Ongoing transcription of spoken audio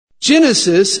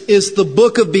Genesis is the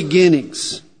book of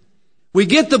beginnings. We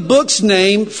get the book's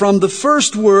name from the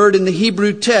first word in the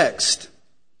Hebrew text.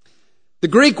 The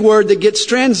Greek word that gets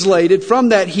translated from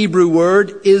that Hebrew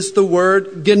word is the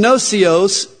word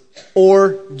genosios,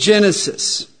 or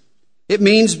Genesis. It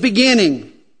means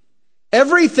beginning.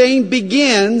 Everything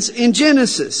begins in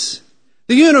Genesis.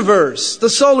 The universe, the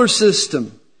solar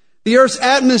system, the Earth's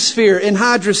atmosphere and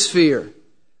hydrosphere,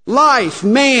 life,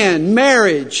 man,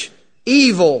 marriage,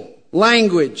 evil,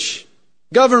 language,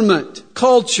 government,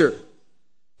 culture,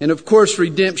 and of course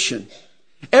redemption.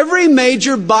 Every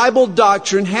major Bible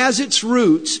doctrine has its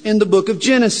roots in the book of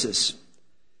Genesis.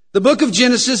 The book of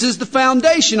Genesis is the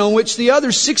foundation on which the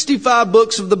other 65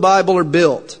 books of the Bible are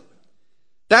built.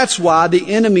 That's why the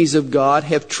enemies of God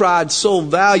have tried so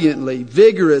valiantly,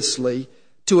 vigorously,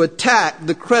 to attack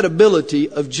the credibility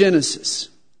of Genesis,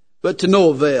 but to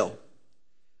no avail.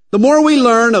 The more we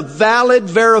learn of valid,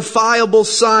 verifiable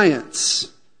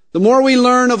science, the more we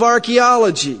learn of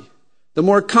archaeology, the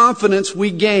more confidence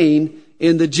we gain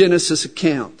in the Genesis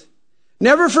account.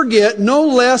 Never forget, no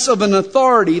less of an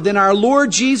authority than our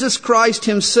Lord Jesus Christ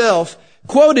himself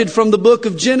quoted from the book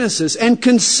of Genesis and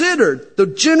considered the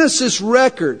Genesis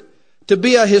record to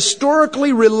be a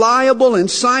historically reliable and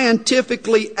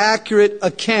scientifically accurate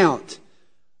account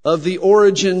of the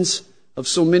origins of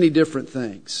so many different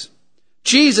things.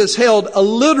 Jesus held a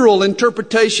literal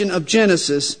interpretation of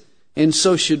Genesis, and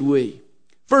so should we.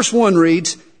 Verse 1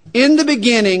 reads, "In the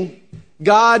beginning,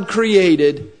 God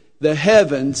created the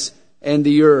heavens and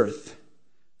the earth."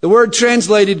 The word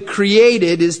translated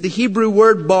created is the Hebrew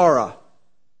word bara,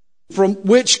 from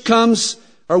which comes,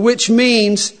 or which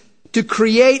means to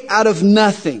create out of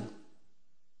nothing.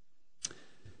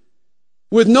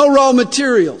 With no raw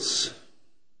materials,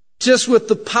 just with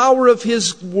the power of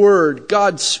His Word,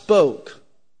 God spoke,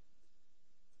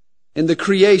 and the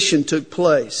creation took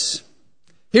place.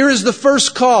 Here is the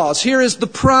first cause. Here is the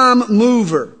prime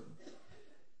mover.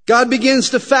 God begins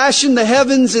to fashion the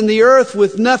heavens and the earth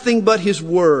with nothing but His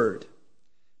Word.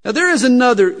 Now there is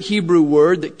another Hebrew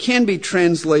word that can be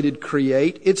translated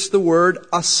create. It's the word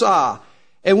asa.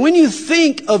 And when you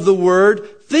think of the word,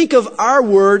 think of our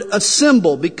word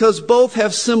assemble, because both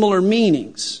have similar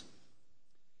meanings.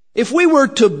 If we were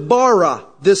to bara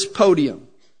this podium,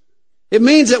 it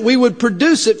means that we would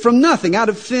produce it from nothing, out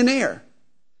of thin air.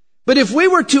 But if we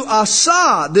were to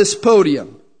asa this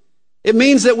podium, it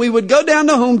means that we would go down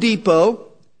to Home Depot,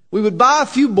 we would buy a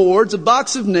few boards, a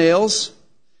box of nails,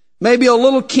 maybe a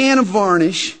little can of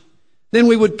varnish, then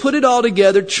we would put it all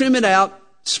together, trim it out,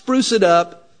 spruce it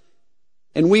up,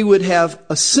 and we would have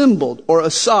assembled or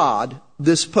asad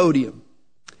this podium.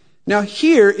 Now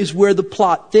here is where the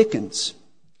plot thickens.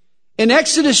 In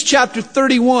Exodus chapter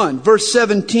 31, verse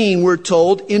 17, we're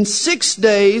told, "In 6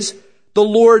 days the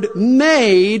Lord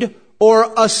made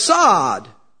or asad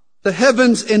the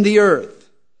heavens and the earth.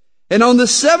 And on the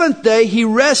 7th day He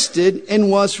rested and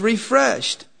was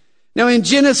refreshed." Now in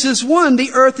Genesis 1,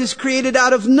 the earth is created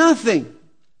out of nothing.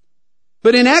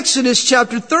 But in Exodus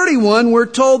chapter 31, we're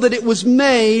told that it was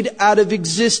made out of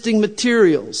existing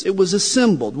materials. It was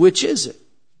assembled. Which is it?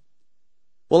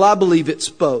 Well, I believe it's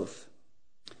both.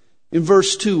 In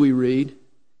verse 2 we read,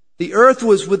 "The earth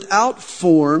was without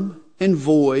form and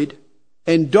void,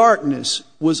 and darkness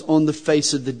was on the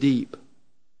face of the deep."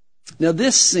 Now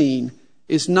this scene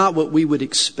is not what we would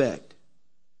expect.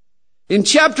 In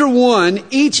chapter 1,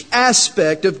 each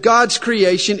aspect of God's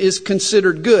creation is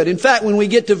considered good. In fact, when we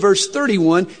get to verse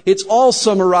 31, it's all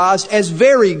summarized as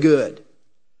very good.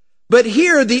 But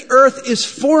here the earth is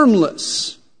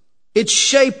formless. It's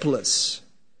shapeless.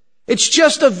 It's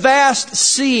just a vast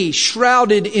sea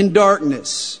shrouded in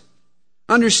darkness.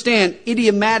 Understand,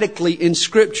 idiomatically in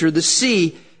Scripture, the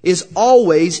sea is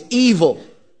always evil.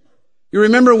 You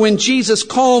remember when Jesus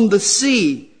calmed the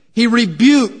sea, He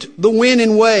rebuked the wind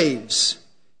and waves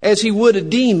as He would a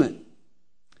demon.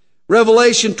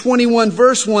 Revelation 21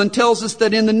 verse 1 tells us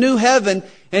that in the new heaven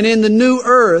and in the new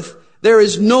earth, there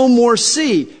is no more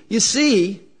sea. You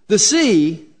see, the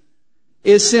sea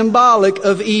is symbolic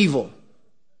of evil.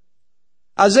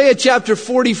 Isaiah chapter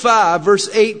 45 verse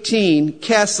 18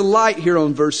 casts a light here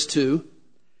on verse 2.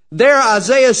 There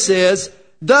Isaiah says,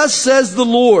 "Thus says the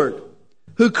Lord,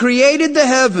 who created the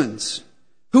heavens,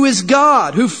 who is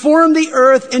God, who formed the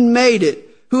earth and made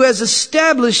it, who has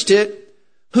established it,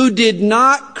 who did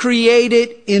not create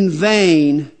it in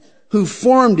vain, who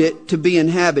formed it to be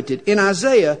inhabited." In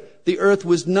Isaiah, the earth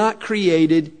was not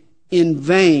created in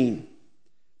vain.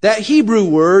 That Hebrew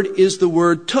word is the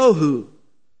word tohu,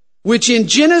 which in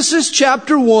Genesis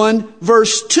chapter 1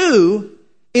 verse 2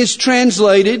 is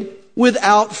translated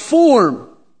without form.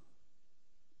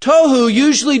 Tohu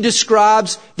usually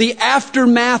describes the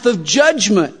aftermath of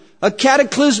judgment, a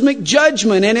cataclysmic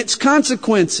judgment and its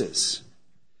consequences.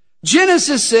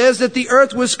 Genesis says that the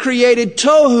earth was created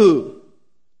tohu,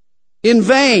 in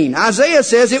vain. Isaiah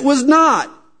says it was not.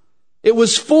 It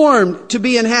was formed to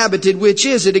be inhabited. Which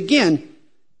is it? Again,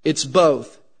 it's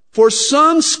both. For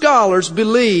some scholars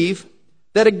believe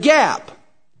that a gap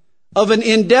of an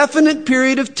indefinite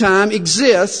period of time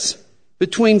exists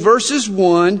between verses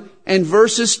 1 and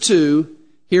verses 2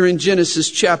 here in Genesis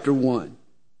chapter 1.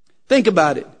 Think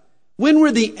about it. When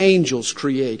were the angels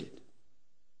created?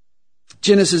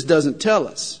 Genesis doesn't tell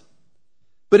us.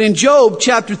 But in Job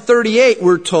chapter 38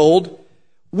 we're told,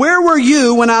 "Where were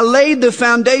you when I laid the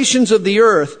foundations of the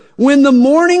earth, when the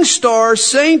morning stars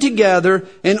sang together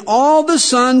and all the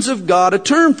sons of God," a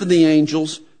term for the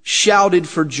angels, "shouted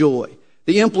for joy"?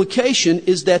 The implication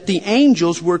is that the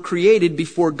angels were created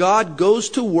before God goes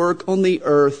to work on the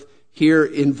earth here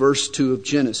in verse 2 of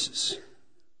Genesis.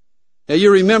 Now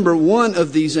you remember one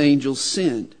of these angels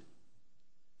sinned.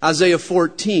 Isaiah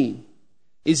 14,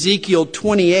 Ezekiel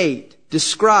 28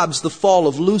 describes the fall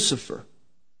of Lucifer,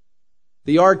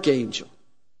 the archangel,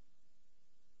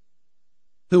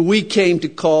 who we came to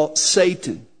call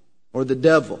Satan or the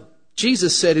devil.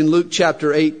 Jesus said in Luke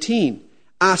chapter 18,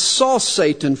 "I saw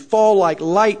Satan fall like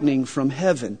lightning from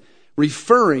heaven,"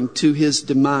 referring to his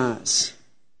demise.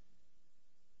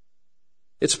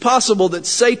 It's possible that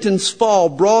Satan's fall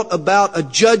brought about a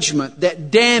judgment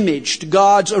that damaged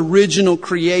God's original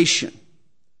creation.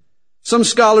 Some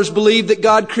scholars believe that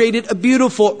God created a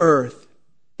beautiful earth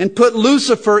and put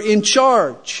Lucifer in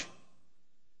charge.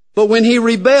 But when he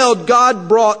rebelled, God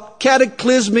brought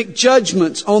cataclysmic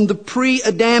judgments on the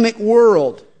pre-Adamic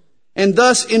world. And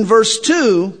thus in verse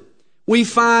 2, we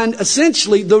find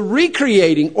essentially the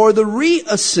recreating or the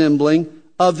reassembling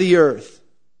of the earth.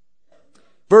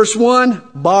 Verse 1,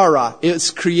 bara, it's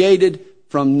created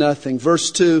from nothing. Verse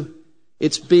 2,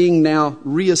 it's being now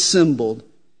reassembled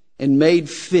and made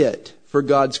fit for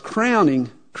God's crowning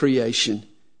creation,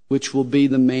 which will be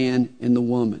the man and the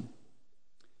woman.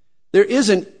 There is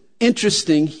an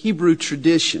interesting Hebrew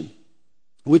tradition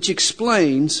which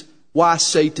explains why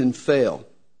Satan fell.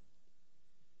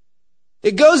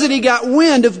 It goes that he got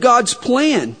wind of God's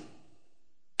plan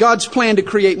to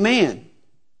create man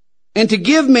and to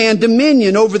give man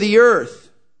dominion over the earth.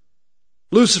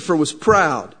 Lucifer was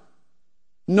proud.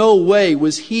 No way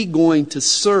was he going to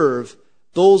serve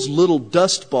those little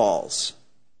dust balls,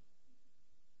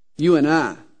 you and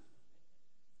I.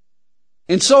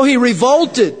 And so he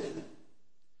revolted,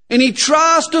 and he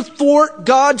tries to thwart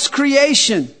God's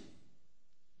creation.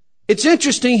 It's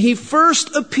interesting, he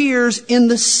first appears in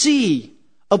the sea,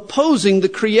 opposing the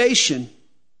creation.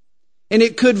 And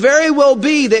it could very well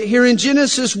be that here in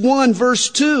Genesis 1 verse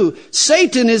 2,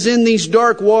 Satan is in these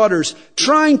dark waters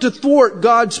trying to thwart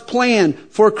God's plan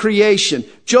for creation.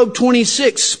 Job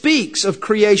 26 speaks of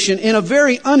creation in a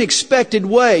very unexpected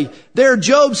way. There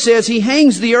Job says he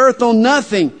hangs the earth on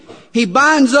nothing. He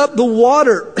binds up the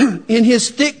water in his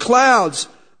thick clouds,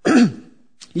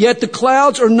 yet the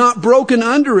clouds are not broken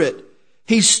under it.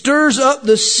 He stirs up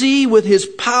the sea with his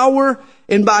power,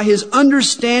 and by his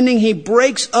understanding he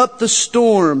breaks up the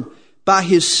storm. By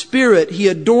his spirit he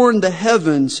adorned the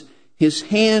heavens. His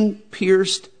hand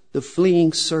pierced the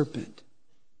fleeing serpent.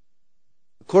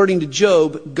 According to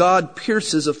Job, God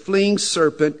pierces a fleeing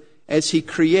serpent as he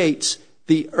creates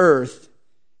the earth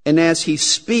and as he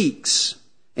speaks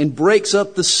and breaks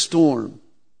up the storm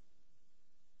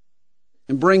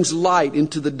and brings light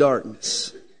into the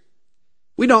darkness.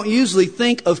 We don't usually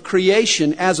think of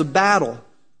creation as a battle,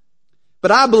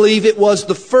 but I believe it was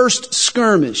the first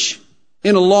skirmish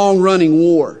in a long-running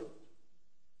war.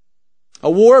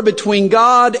 A war between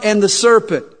God and the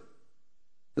serpent.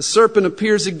 The serpent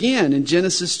appears again in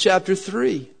Genesis chapter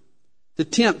 3 to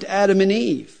tempt Adam and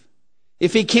Eve.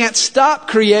 If he can't stop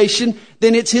creation,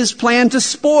 then it's his plan to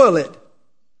spoil it.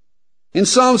 In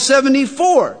Psalm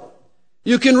 74,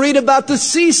 you can read about the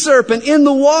sea serpent in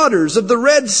the waters of the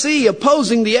Red Sea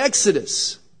opposing the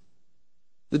Exodus.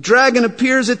 The dragon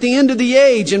appears at the end of the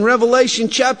age in Revelation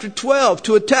chapter 12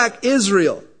 to attack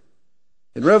Israel.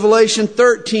 In Revelation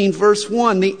 13 verse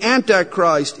 1, the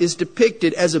Antichrist is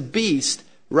depicted as a beast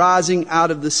rising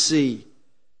out of the sea.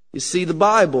 You see, the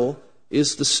Bible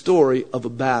is the story of a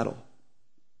battle.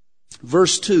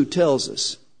 Verse 2 tells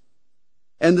us,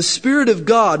 "And the Spirit of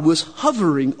God was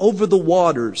hovering over the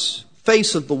waters,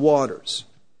 face of the waters.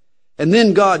 And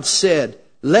then God said,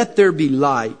 'Let there be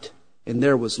light.' And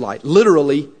there was light."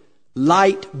 Literally,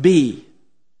 light be.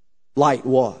 Light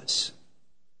was.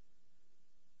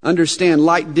 Understand,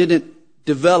 light didn't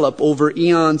develop over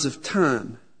eons of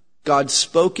time. God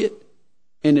spoke it,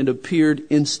 and it appeared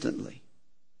instantly.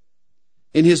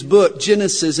 In his book,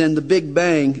 Genesis and the Big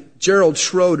Bang, Gerald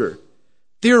Schroeder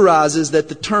theorizes that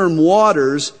the term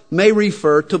waters may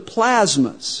refer to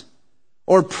plasmas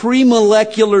or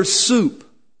premolecular soup.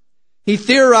 He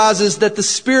theorizes that the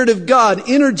Spirit of God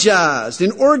energized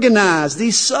and organized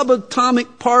these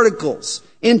subatomic particles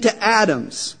into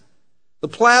atoms. The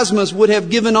plasmas would have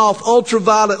given off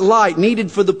ultraviolet light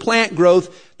needed for the plant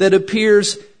growth that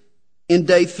appears in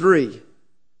day 3.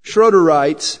 Schroeder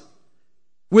writes,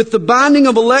 with the binding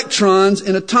of electrons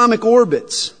in atomic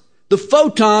orbits, the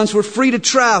photons were free to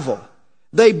travel.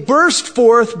 They burst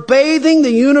forth, bathing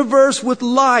the universe with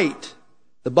light.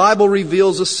 The Bible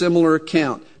reveals a similar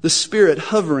account. The Spirit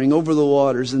hovering over the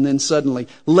waters, and then suddenly,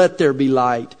 let there be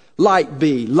light. Light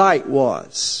be. Light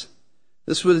was.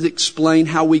 This would explain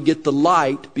how we get the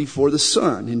light before the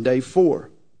sun in day 4.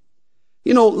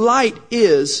 You know, light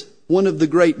is one of the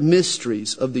great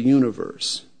mysteries of the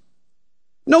universe.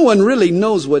 No one really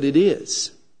knows what it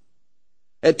is.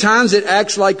 At times it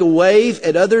acts like a wave.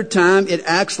 At other times it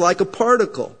acts like a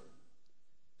particle.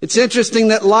 It's interesting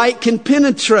that light can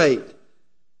penetrate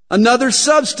another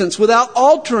substance without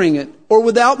altering it or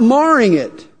without marring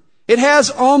it. It has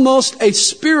almost a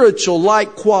spiritual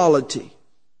like quality.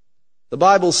 The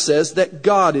Bible says that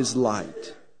God is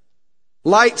light.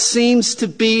 Light seems to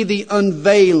be the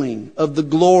unveiling of the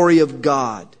glory of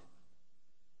God.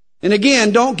 And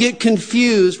again, don't get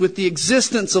confused with the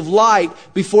existence of light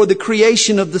before the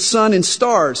creation of the sun and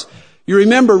stars. You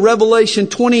remember Revelation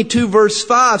 22 verse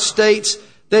 5 states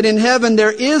that in heaven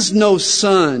there is no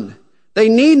sun. They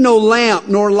need no lamp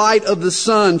nor light of the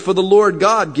sun, for the Lord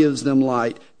God gives them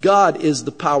light. God is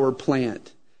the power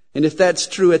plant. And if that's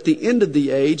true at the end of the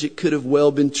age, it could have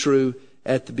well been true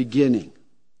at the beginning.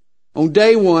 On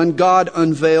day 1, God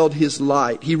unveiled His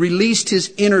light. He released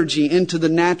His energy into the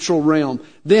natural realm.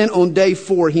 Then on day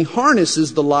 4, He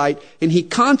harnesses the light and He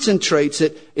concentrates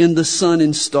it in the sun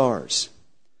and stars.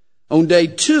 On day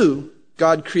 2,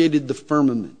 God created the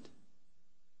firmament,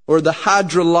 or the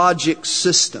hydrologic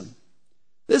system.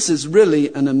 This is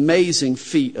really an amazing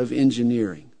feat of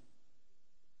engineering.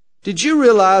 Did you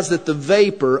realize that the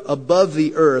vapor above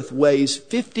the earth weighs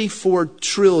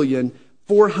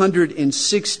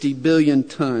 54,460 billion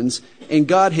tons, and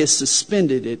God has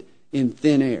suspended it in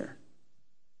thin air?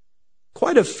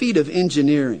 Quite a feat of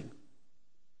engineering.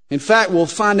 In fact, we'll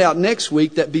find out next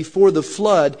week that before the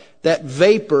flood, that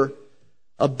vapor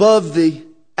above the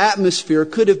atmosphere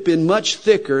could have been much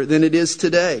thicker than it is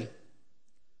today.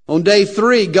 On day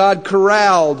 3, God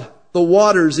corralled the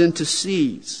waters into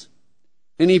seas,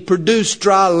 and He produced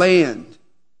dry land.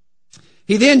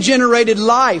 He then generated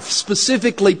life,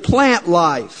 specifically plant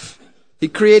life. He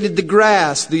created the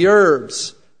grass, the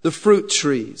herbs, the fruit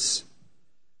trees.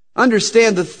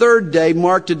 Understand, the 3rd day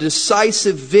marked a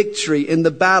decisive victory in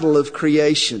the battle of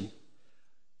creation.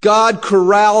 God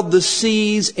corralled the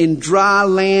seas and dry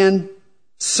land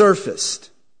surfaced.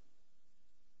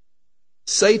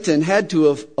 Satan had to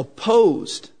have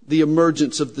opposed the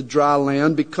emergence of the dry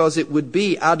land, because it would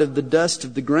be out of the dust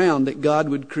of the ground that God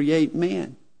would create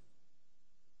man.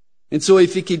 And so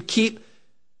if He could keep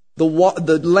the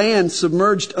land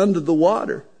submerged under the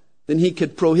water, then He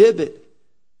could prohibit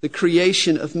the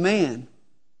creation of man.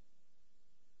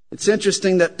 It's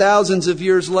interesting that thousands of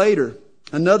years later,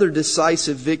 another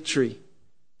decisive victory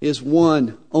is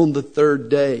won on the 3rd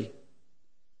day.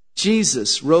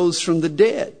 Jesus rose from the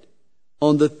dead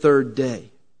on the 3rd day.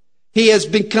 He has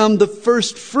become the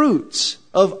first fruits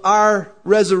of our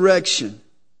resurrection.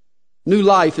 New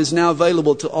life is now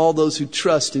available to all those who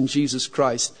trust in Jesus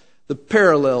Christ. The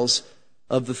parallels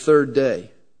of the 3rd day.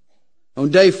 On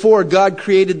day 4, God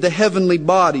created the heavenly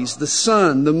bodies, the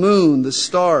sun, the moon, the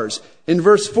stars. In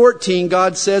verse 14,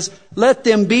 God says, let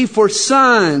them be for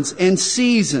signs and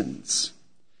seasons.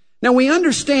 Now we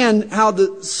understand how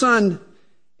the sun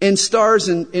and stars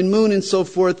and moon and so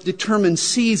forth determine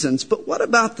seasons. But what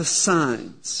about the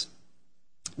signs?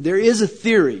 There is a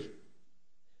theory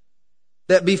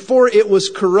that before it was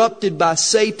corrupted by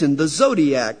Satan, the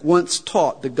zodiac once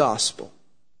taught the gospel.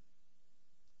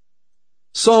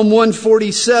 Psalm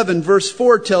 147 verse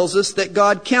 4 tells us that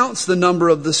God counts the number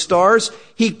of the stars.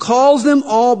 He calls them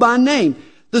all by name.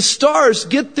 The stars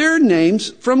get their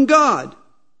names from God.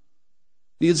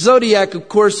 The zodiac, of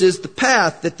course, is the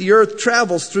path that the earth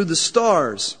travels through the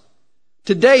stars.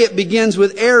 Today it begins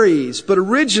with Aries, but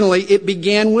originally it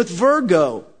began with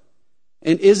Virgo.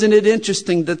 And isn't it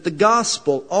interesting that the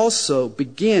gospel also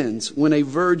begins when a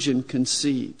virgin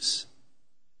conceives?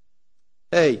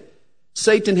 Hey,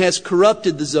 Satan has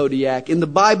corrupted the zodiac, and the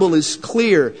Bible is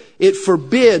clear. It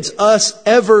forbids us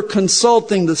ever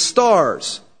consulting the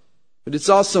stars. But it's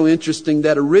also interesting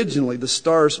that originally the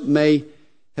stars may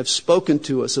have spoken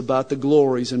to us about the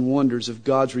glories and wonders of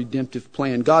God's redemptive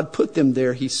plan. God put them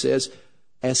there, he says,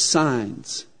 as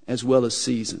signs as well as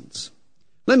seasons.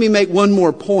 Let me make one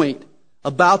more point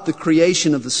about the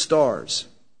creation of the stars.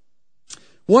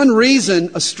 One reason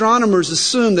astronomers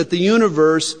assume that the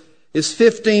universe is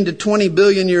 15 to 20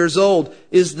 billion years old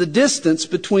is the distance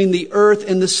between the earth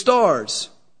and the stars.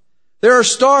 There are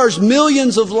stars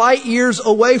millions of light years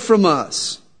away from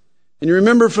us. And you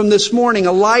remember from this morning,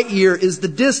 a light year is the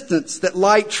distance that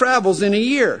light travels in a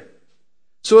year.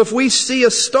 So if we see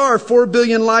a star 4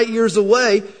 billion light years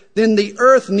away, then the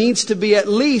earth needs to be at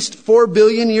least 4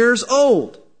 billion years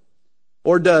old.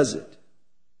 Or does it?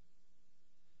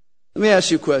 Let me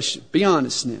ask you a question. Be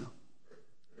honest now.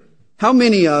 How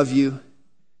many of you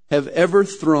have ever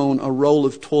thrown a roll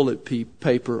of toilet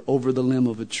paper over the limb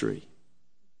of a tree?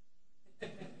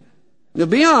 Now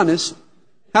be honest.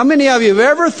 How many of you have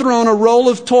ever thrown a roll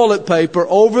of toilet paper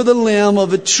over the limb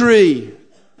of a tree?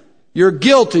 You're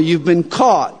guilty. You've been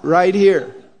caught right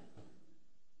here.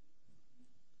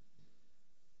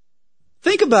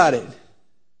 Think about it.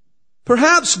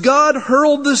 Perhaps God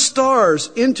hurled the stars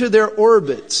into their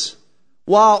orbits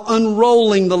while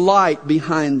unrolling the light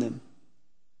behind them.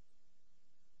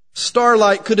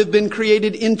 Starlight could have been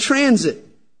created in transit,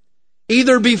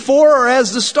 either before or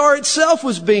as the star itself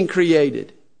was being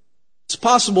created. It's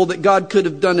possible that God could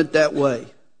have done it that way.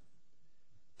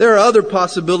 There are other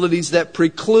possibilities that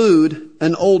preclude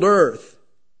an old earth.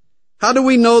 How do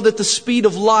we know that the speed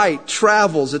of light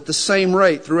travels at the same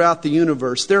rate throughout the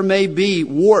universe? There may be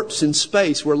warps in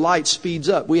space where light speeds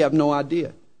up. We have no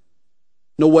idea.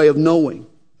 No way of knowing.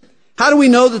 How do we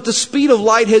know that the speed of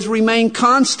light has remained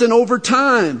constant over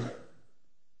time?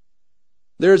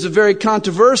 There's a very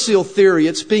controversial theory.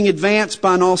 It's being advanced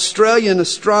by an Australian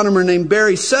astronomer named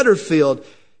Barry Setterfield.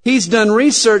 He's done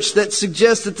research that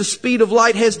suggests that the speed of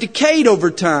light has decayed over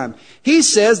time. He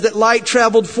says that light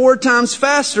traveled 4 times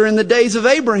faster in the days of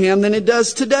Abraham than it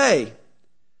does today.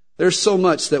 There's so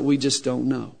much that we just don't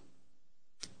know.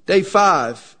 Day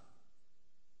 5.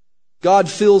 God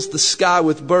fills the sky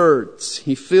with birds.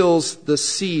 He fills the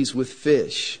seas with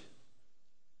fish.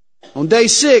 On day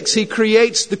 6, He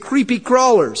creates the creepy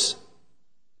crawlers,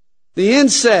 the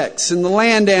insects and the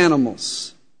land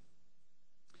animals.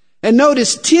 And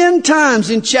notice 10 times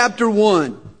in chapter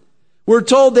 1, we're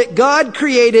told that God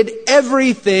created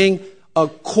everything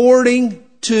according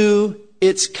to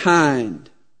its kind.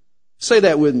 Say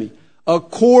that with me.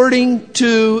 According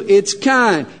to its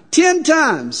kind. 10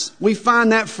 times we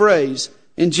find that phrase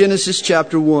in Genesis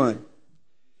chapter 1.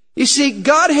 You see,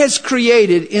 God has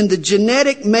created in the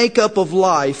genetic makeup of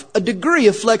life a degree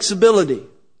of flexibility.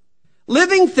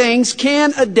 Living things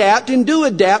can adapt and do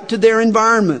adapt to their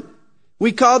environment.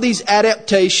 We call these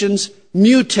adaptations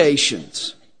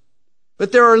mutations.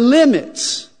 But there are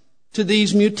limits to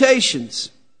these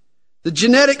mutations. The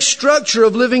genetic structure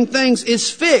of living things is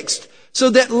fixed so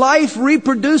that life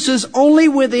reproduces only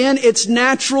within its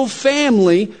natural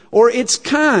family or its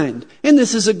kind. And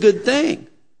this is a good thing.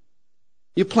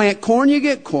 You plant corn, you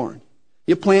get corn.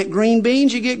 You plant green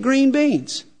beans, you get green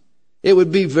beans. It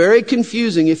would be very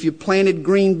confusing if you planted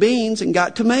green beans and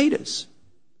got tomatoes.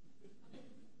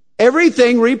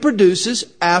 Everything reproduces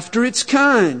after its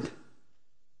kind.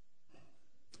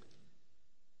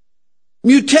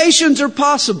 Mutations are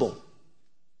possible,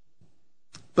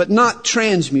 but not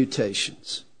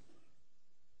transmutations.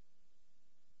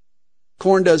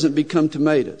 Corn doesn't become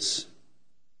tomatoes.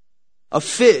 A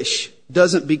fish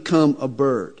doesn't become a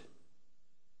bird.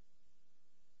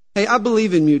 Hey, I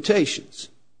believe in mutations,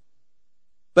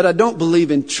 but I don't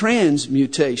believe in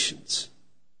transmutations.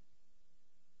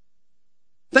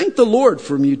 Thank the Lord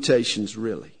for mutations,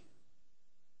 really.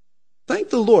 Thank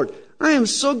the Lord. I am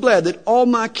so glad that all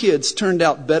my kids turned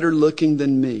out better looking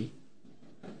than me.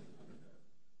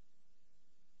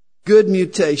 Good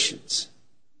mutations.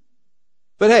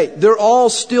 But hey, they're all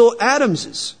still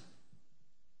Adamses.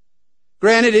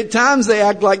 Granted, at times they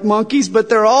act like monkeys, but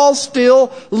they're all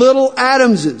still little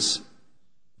Adamses.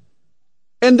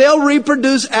 And they'll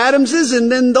reproduce Adamses,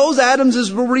 and then those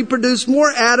Adamses will reproduce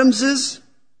more Adamses,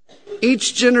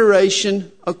 each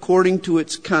generation according to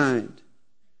its kind.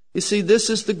 You see, this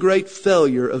is the great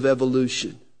failure of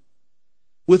evolution.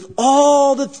 With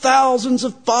all the thousands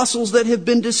of fossils that have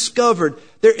been discovered,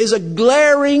 there is a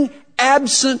glaring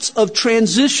absence of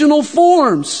transitional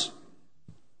forms.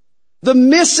 The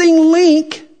missing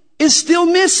link is still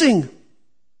missing.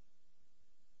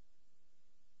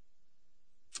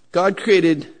 God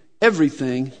created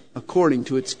everything according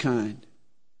to its kind.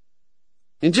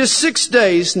 In just 6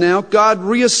 days now, God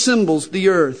reassembles the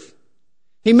earth.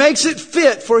 He makes it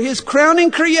fit for His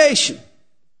crowning creation,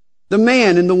 the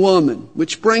man and the woman,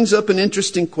 which brings up an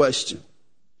interesting question.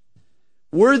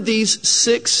 Were these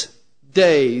 6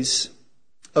 days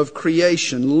of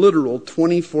creation literal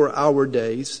 24-hour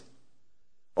days,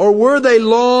 or were they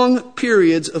long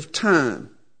periods of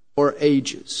time or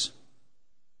ages?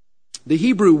 The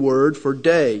Hebrew word for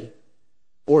day,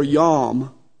 or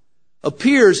yom,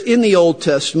 appears in the Old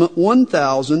Testament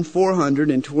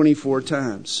 1,424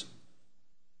 times.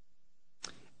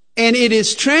 And it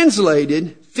is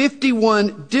translated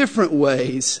 51 different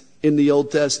ways in the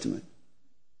Old Testament.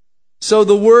 So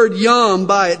the word yom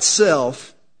by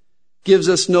itself gives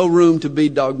us no room to be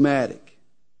dogmatic.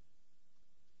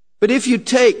 But if you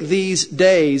take these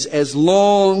days as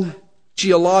long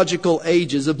geological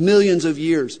ages of millions of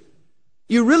years,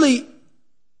 you really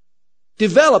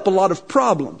develop a lot of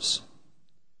problems.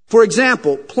 For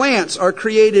example, plants are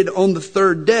created on the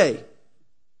 3rd day.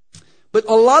 But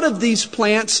a lot of these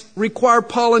plants require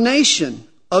pollination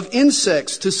of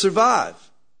insects to survive.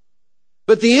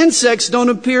 But the insects don't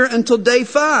appear until day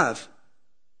 5.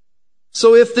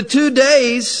 So if the 2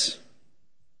 days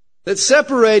that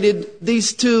separated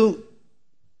these two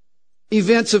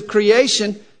events of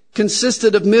creation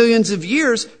consisted of millions of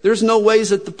years, there's no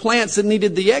ways that the plants that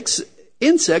needed the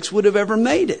insects would have ever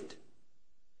made it.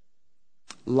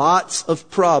 Lots of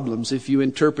problems if you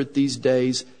interpret these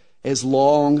days as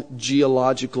long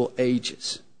geological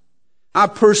ages. I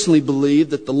personally believe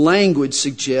that the language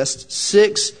suggests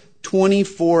 6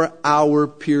 24-hour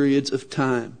periods of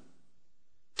time.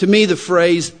 To me, the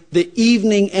phrase, the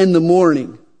evening and the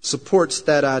morning, supports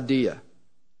that idea.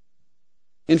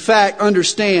 In fact,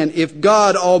 understand, if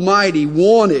God Almighty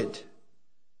wanted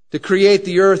to create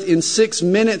the earth in 6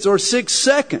 minutes or 6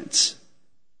 seconds,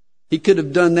 He could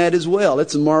have done that as well.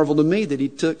 It's a marvel to me that He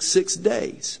took 6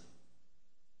 days.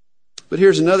 But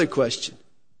here's another question.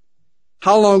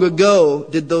 How long ago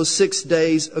did those 6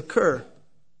 days occur?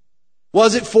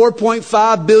 Was it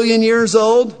 4.5 billion years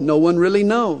old? No one really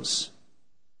knows.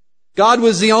 God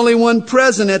was the only one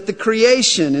present at the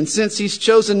creation, and since He's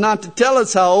chosen not to tell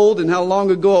us how old and how long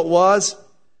ago it was,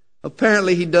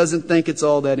 apparently He doesn't think it's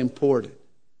all that important.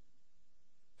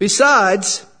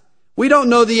 Besides, we don't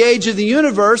know the age of the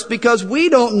universe because we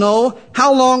don't know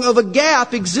how long of a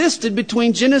gap existed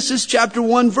between Genesis chapter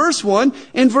 1 verse 1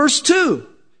 and verse 2.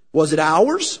 Was it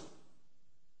hours?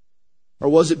 Or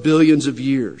was it billions of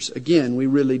years? Again, we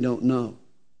really don't know.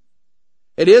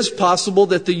 It is possible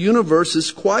that the universe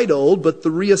is quite old, but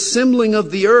the reassembling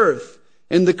of the earth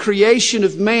and the creation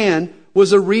of man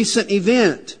was a recent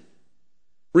event.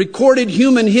 Recorded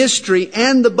human history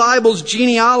and the Bible's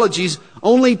genealogies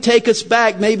only take us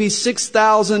back maybe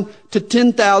 6,000 to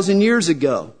 10,000 years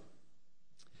ago.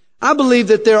 I believe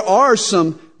that there are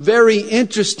some very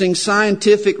interesting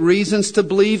scientific reasons to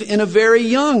believe in a very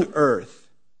young earth,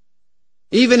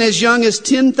 even as young as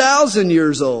 10,000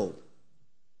 years old.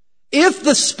 If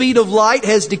the speed of light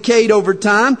has decayed over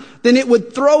time, then it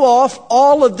would throw off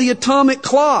all of the atomic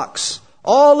clocks,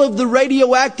 all of the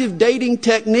radioactive dating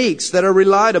techniques that are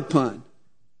relied upon.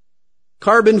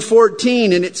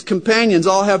 Carbon-14 and its companions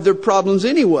all have their problems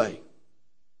anyway.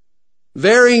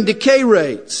 Varying decay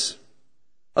rates,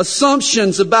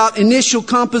 assumptions about initial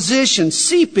composition,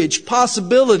 seepage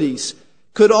possibilities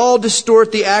could all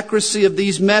distort the accuracy of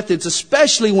these methods,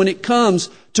 especially when it comes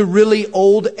to really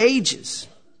old ages.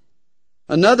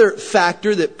 Another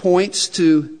factor that points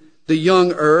to the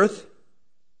young earth,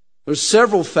 there's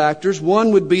several factors.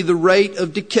 One would be the rate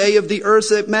of decay of the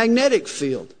earth's magnetic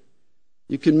field.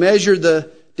 You can measure the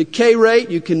decay rate,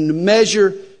 you can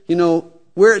measure,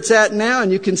 where it's at now,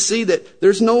 and you can see that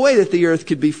there's no way that the earth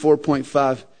could be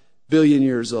 4.5 billion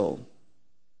years old.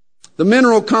 The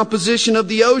mineral composition of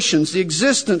the oceans, the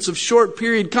existence of short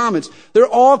period comets. There are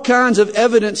all kinds of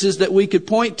evidences that we could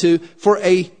point to for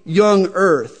a young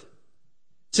earth.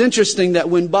 It's interesting that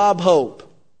when Bob Hope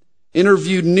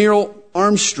interviewed Neil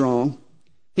Armstrong,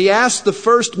 he asked the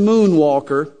first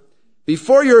moonwalker,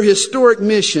 before your historic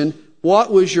mission, what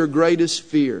was your greatest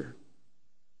fear?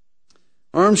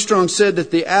 Armstrong said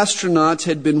that the astronauts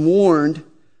had been warned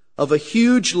of a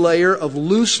huge layer of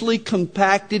loosely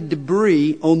compacted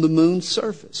debris on the moon's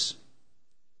surface.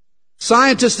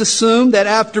 Scientists assumed that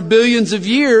after billions of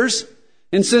years,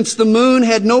 and since the moon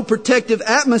had no protective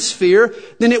atmosphere,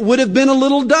 then it would have been a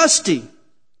little dusty.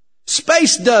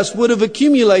 Space dust would have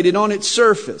accumulated on its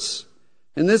surface.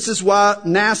 And this is why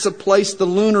NASA placed the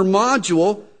lunar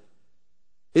module,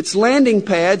 its landing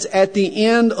pads, at the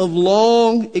end of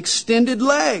long, extended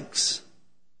legs.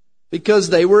 because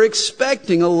they were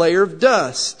expecting a layer of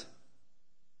dust.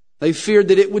 They feared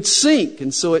that it would sink,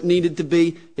 and so it needed to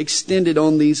be extended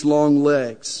on these long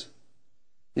legs.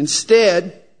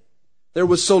 Instead, there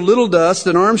was so little dust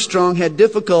that Armstrong had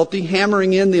difficulty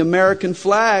hammering in the American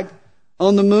flag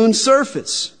on the moon's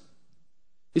surface.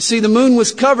 You see, the moon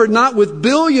was covered not with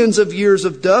billions of years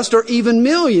of dust or even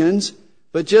millions,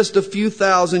 but just a few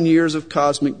thousand years of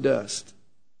cosmic dust.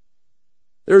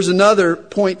 There's another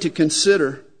point to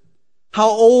consider. How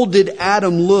old did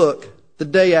Adam look the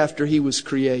day after he was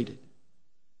created?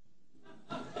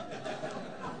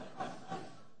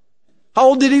 How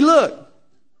old did he look?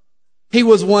 He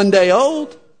was 1 day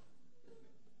old.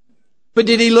 But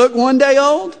did he look 1 day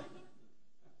old?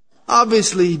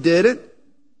 Obviously he didn't.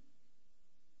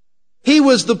 He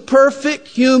was the perfect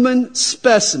human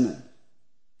specimen.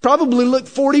 Probably looked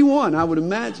 41, I would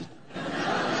imagine.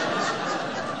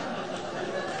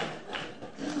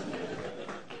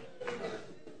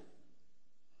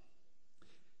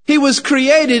 He was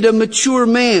created a mature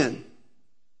man.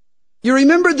 You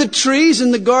remember the trees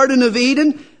in the Garden of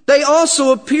Eden? They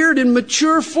also appeared in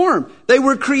mature form. They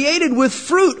were created with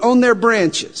fruit on their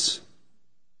branches.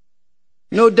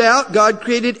 No doubt God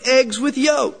created eggs with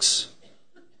yolks.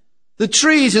 The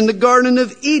trees in the Garden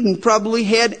of Eden probably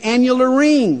had annular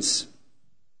rings.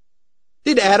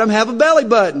 Did Adam have a belly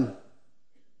button?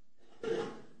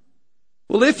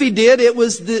 Well, if he did, it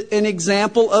was an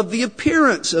example of the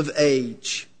appearance of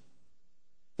age.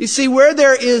 You see, where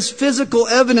there is physical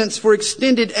evidence for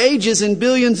extended ages in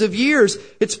billions of years,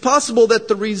 it's possible that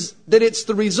it's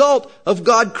the result of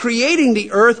God creating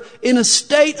the earth in a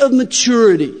state of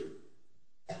maturity,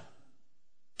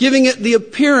 giving it the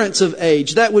appearance of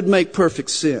age. That would make perfect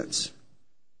sense.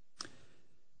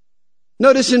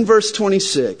 Notice in verse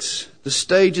 26, the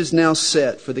stage is now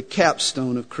set for the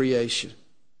capstone of creation.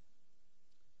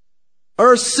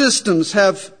 Earth systems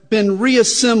have been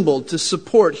reassembled to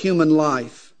support human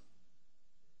life.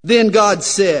 Then God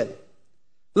said,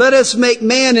 "Let us make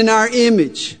man in our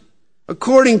image,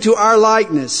 according to our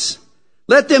likeness.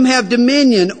 Let them have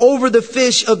dominion over the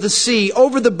fish of the sea,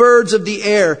 over the birds of the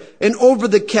air, and over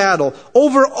the cattle,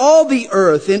 over all the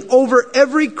earth, and over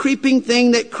every creeping thing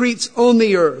that creeps on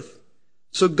the earth."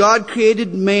 So God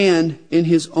created man in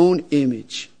his own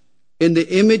image. In the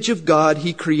image of God,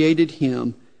 he created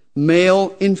him.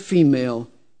 Male and female,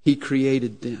 he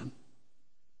created them.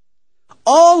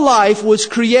 All life was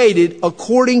created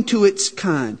according to its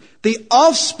kind. The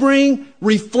offspring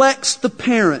reflects the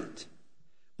parent.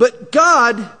 But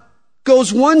God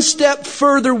goes one step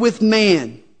further with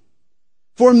man.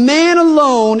 For man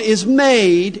alone is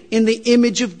made in the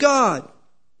image of God.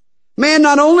 Man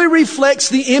not only reflects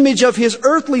the image of his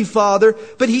earthly father,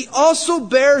 but he also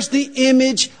bears the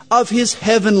image of his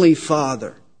heavenly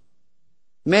Father.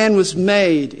 Man was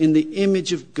made in the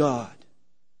image of God.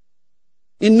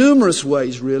 In numerous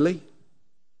ways, really.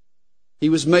 He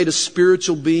was made a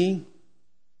spiritual being,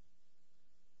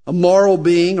 a moral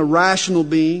being, a rational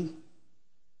being,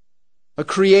 a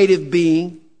creative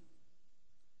being.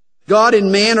 God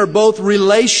and man are both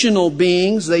relational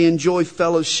beings. They enjoy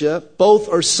fellowship. Both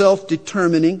are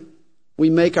self-determining. We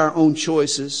make our own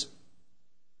choices.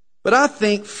 But I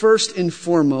think first and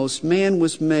foremost, man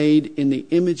was made in the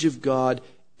image of God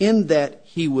in that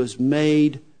he was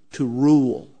made to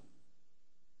rule,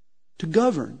 to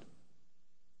govern.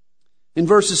 In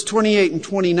verses 28 and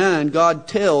 29, God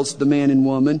tells the man and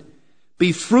woman,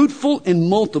 "Be fruitful and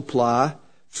multiply,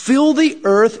 fill the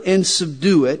earth and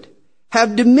subdue it,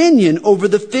 have dominion over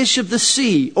the fish of the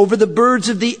sea, over the birds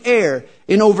of the air,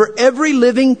 and over every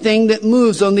living thing that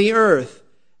moves on the earth."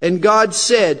 And God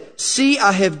said, "See,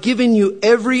 I have given you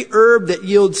every herb that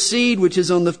yields seed, which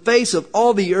is on the face of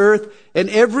all the earth, and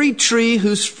every tree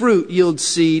whose fruit yields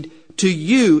seed. To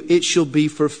you it shall be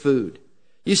for food."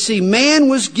 You see, man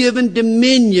was given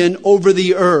dominion over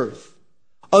the earth,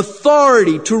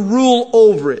 authority to rule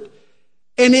over it.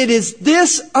 And it is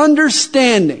this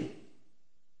understanding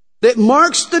that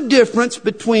marks the difference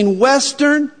between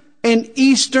Western and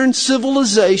Eastern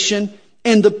civilization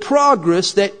and the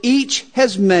progress that each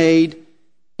has made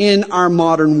in our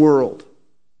modern world.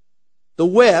 The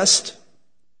West,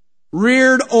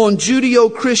 reared on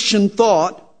Judeo-Christian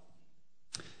thought,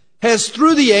 has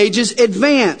through the ages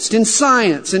advanced in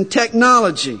science and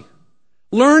technology,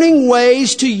 learning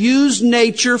ways to use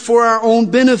nature for our own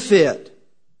benefit.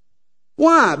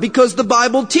 Why? Because the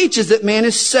Bible teaches that man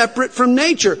is separate from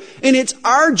nature, and it's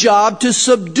our job to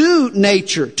subdue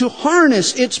nature, to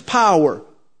harness its power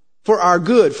for our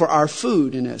good, for our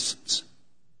food, in essence.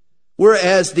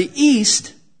 Whereas the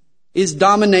East is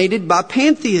dominated by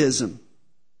pantheism.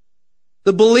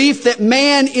 The belief that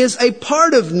man is a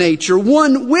part of nature,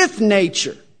 one with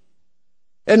nature.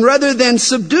 And rather than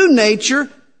subdue nature,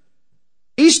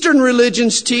 Eastern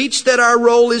religions teach that our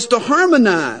role is to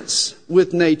harmonize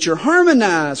with nature,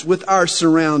 harmonize with our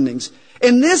surroundings.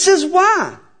 And this is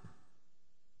why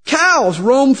cows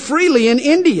roam freely in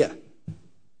India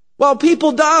while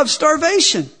people die of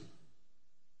starvation.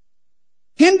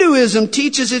 Hinduism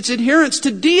teaches its adherents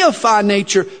to deify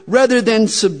nature rather than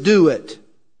subdue it.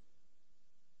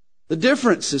 The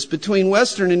differences between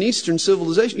Western and Eastern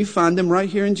civilization, you find them right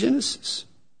here in Genesis.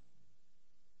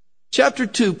 Chapter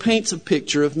 2 paints a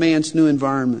picture of man's new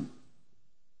environment.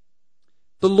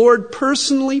 The Lord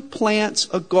personally plants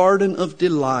a garden of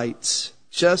delights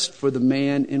just for the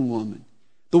man and woman.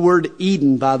 The word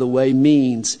Eden, by the way,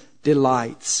 means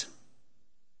delights.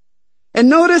 And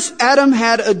notice Adam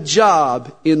had a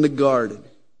job in the garden.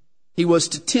 He was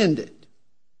to tend it.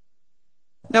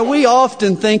 Now we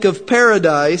often think of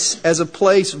paradise as a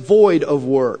place void of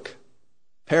work.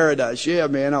 Paradise, yeah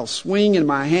man, I'll swing in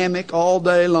my hammock all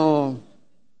day long.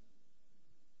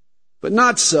 But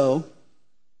not so.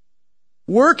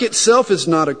 Work itself is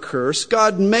not a curse.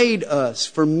 God made us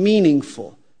for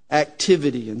meaningful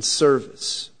activity and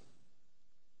service.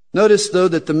 Notice, though,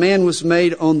 that the man was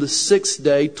made on the sixth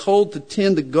day, told to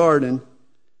tend the garden.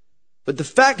 But the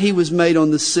fact he was made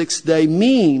on the sixth day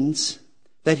means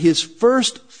that his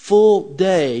first full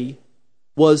day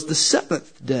was the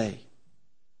seventh day,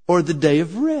 or the day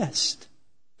of rest.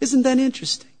 Isn't that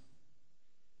interesting?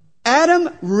 Adam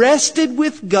rested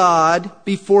with God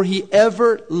before he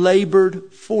ever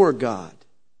labored for God.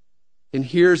 And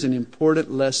here's an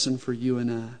important lesson for you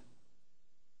and I.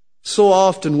 So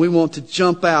often we want to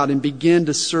jump out and begin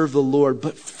to serve the Lord.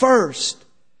 But first,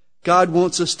 God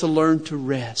wants us to learn to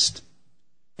rest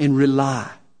and rely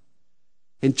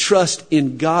and trust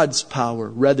in God's power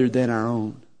rather than our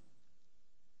own.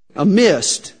 A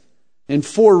mist and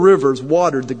 4 rivers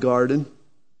watered the garden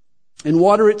and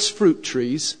water its fruit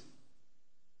trees.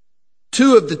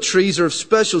 2 of the trees are of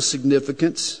special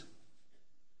significance.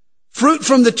 Fruit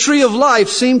from the tree of life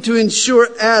seemed to ensure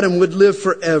Adam would live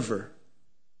forever.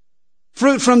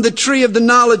 Fruit from the tree of the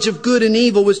knowledge of good and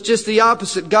evil was just the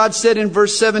opposite. God said in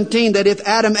verse 17 that if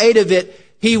Adam ate of it,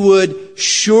 he would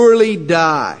surely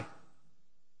die.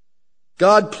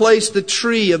 God placed the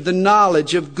tree of the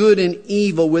knowledge of good and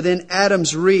evil within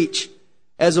Adam's reach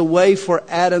as a way for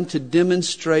Adam to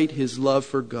demonstrate his love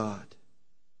for God.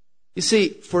 You see,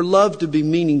 for love to be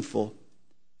meaningful,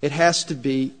 it has to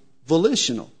be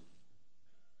volitional.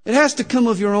 It has to come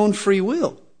of your own free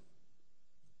will.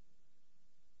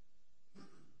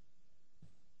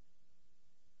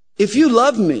 If you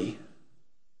love me,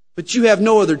 but you have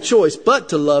no other choice but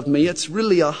to love me, it's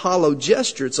really a hollow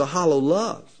gesture. It's a hollow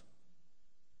love.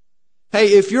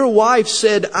 Hey, if your wife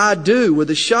said, I do, with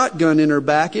a shotgun in her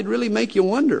back, it'd really make you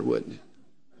wonder, wouldn't it?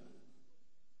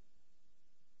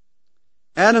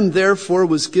 Adam, therefore,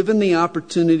 was given the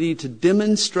opportunity to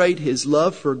demonstrate his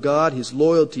love for God, his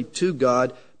loyalty to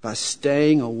God, by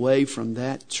staying away from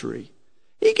that tree.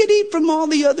 He could eat from all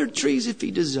the other trees if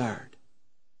he desired,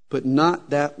 but not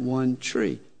that one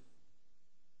tree.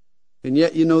 And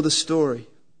yet you know the story.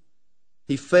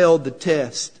 He failed the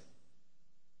test.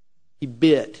 He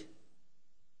bit.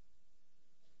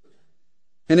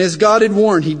 And as God had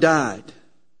warned, he died.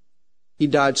 He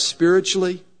died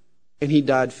spiritually and he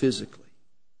died physically.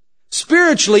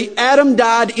 Spiritually, Adam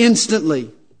died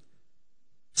instantly.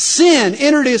 Sin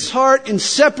entered his heart and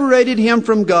separated him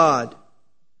from God.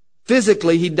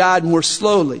 Physically, he died more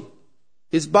slowly.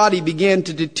 His body began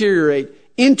to deteriorate.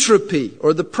 Entropy,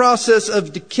 or the process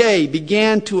of decay,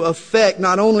 began to affect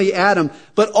not only Adam,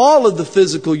 but all of the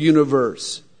physical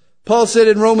universe. Paul said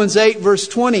in Romans 8, verse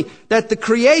 20, that the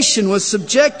creation was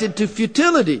subjected to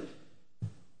futility.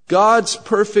 God's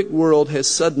perfect world has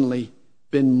suddenly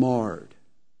been marred.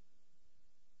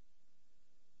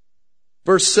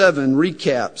 Verse 7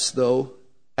 recaps, though,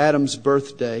 Adam's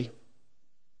birthday.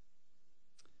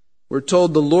 We're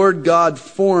told the Lord God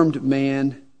formed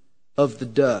man of the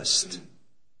dust.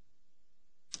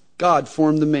 God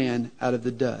formed the man out of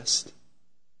the dust.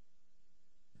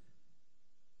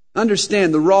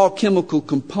 Understand, the raw chemical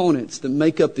components that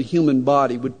make up the human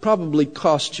body would probably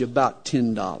cost you about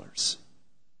 $10.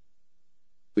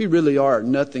 We really are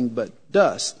nothing but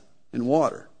dust and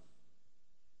water.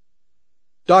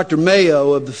 Dr.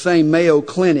 Mayo of the famed Mayo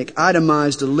Clinic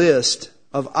itemized a list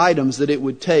of items that it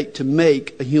would take to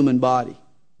make a human body.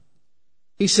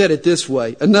 He said it this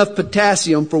way: enough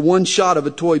potassium for 1 shot of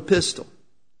a toy pistol,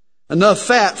 enough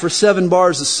fat for 7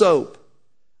 bars of soap,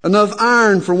 enough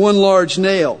iron for 1 large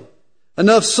nail,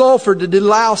 enough sulfur to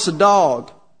delouse a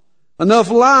dog, enough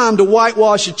lime to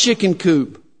whitewash a chicken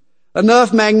coop,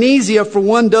 enough magnesia for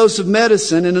one dose of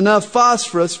medicine, and enough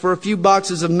phosphorus for a few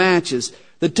boxes of matches.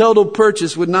 The total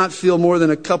purchase would not fill more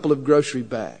than a couple of grocery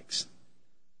bags.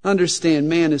 Understand,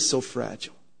 man is so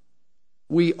fragile.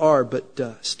 We are but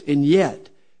dust. And yet,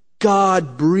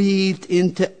 God breathed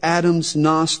into Adam's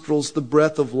nostrils the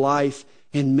breath of life,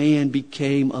 and man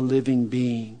became a living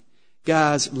being.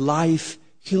 Guys, life,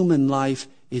 human life,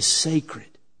 is sacred.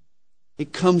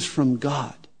 It comes from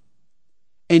God.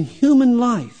 And human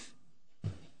life,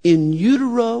 in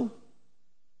utero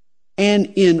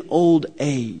and in old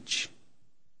age,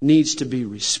 needs to be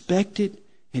respected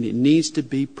and it needs to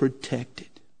be protected.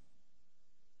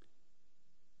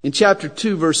 In chapter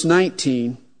 2, verse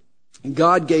 19,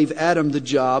 God gave Adam the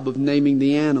job of naming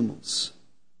the animals.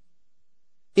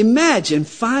 Imagine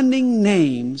finding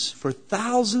names for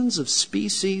thousands of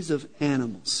species of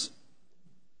animals.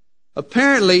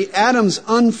 Apparently, Adam's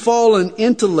unfallen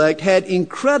intellect had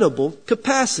incredible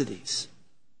capacities.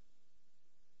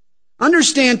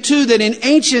 Understand, too, that in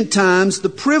ancient times, the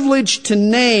privilege to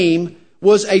name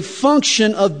was a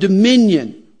function of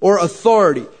dominion or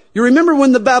authority. You remember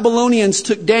when the Babylonians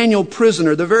took Daniel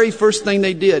prisoner, the very first thing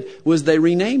they did was they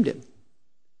renamed him.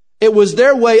 It was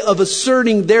their way of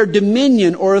asserting their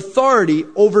dominion or authority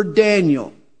over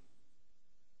Daniel.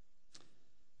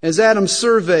 As Adam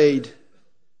surveyed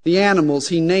the animals,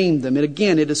 he named them. And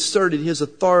again, it asserted his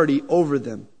authority over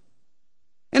them.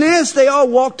 And as they all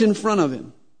walked in front of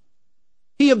him,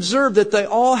 he observed that they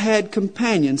all had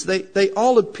companions. They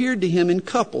all appeared to him in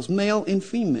couples, male and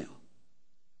female.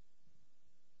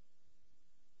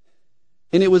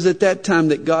 And it was at that time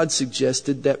that God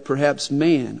suggested that perhaps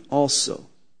man also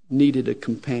needed a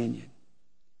companion.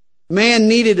 Man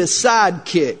needed a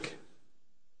sidekick.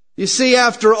 You see,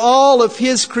 after all of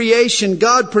his creation,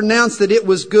 God pronounced that it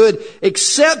was good,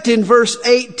 except in verse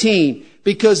 18,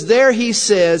 because there he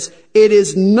says, "It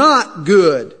is not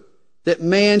good that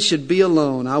man should be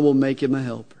alone. I will make him a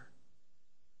helper."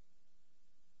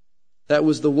 That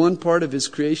was the one part of his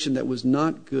creation that was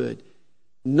not good.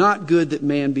 Not good that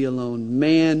man be alone.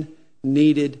 Man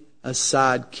needed a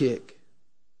sidekick.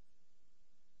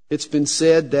 It's been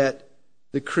said that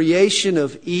the creation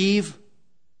of Eve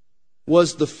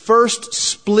was the first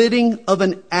splitting of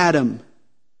an atom.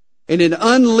 And it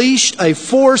unleashed a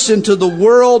force into the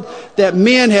world that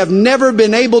men have never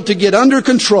been able to get under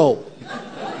control.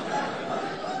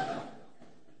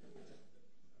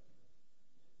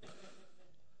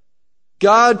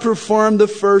 God performed the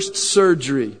first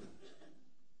surgery,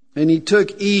 and he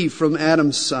took Eve from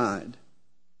Adam's side.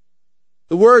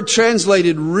 The word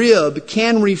translated rib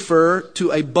can refer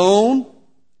to a bone,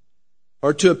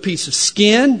 or to a piece of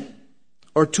skin,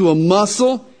 or to a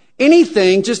muscle,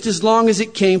 anything just as long as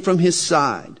it came from his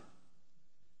side.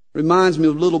 Reminds me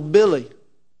of little Billy,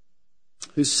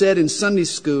 who sat in Sunday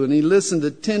school and he listened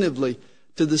attentively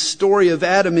to the story of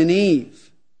Adam and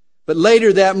Eve. But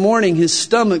later that morning, his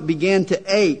stomach began to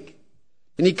ache.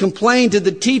 And he complained to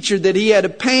the teacher that he had a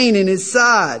pain in his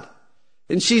side.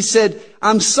 And she said,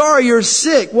 "I'm sorry you're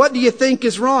sick. What do you think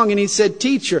is wrong?" And he said,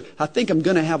 "Teacher, I think I'm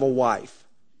going to have a wife."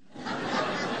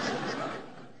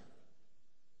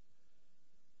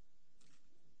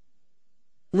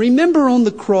 Remember, on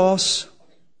the cross,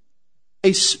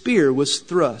 a spear was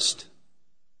thrust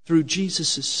through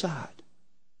Jesus' side.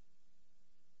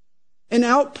 And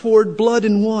out poured blood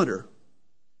and water.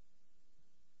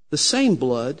 The same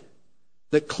blood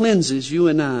that cleanses you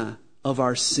and I of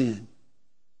our sin.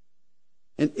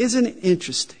 And isn't it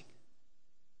interesting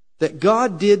that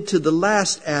God did to the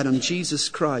last Adam, Jesus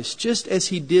Christ, just as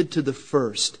he did to the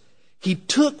first? He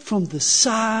took from the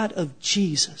side of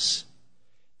Jesus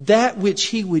that which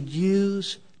he would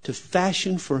use to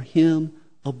fashion for him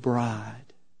a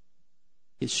bride,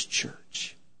 his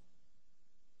church.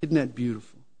 Isn't that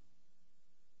beautiful?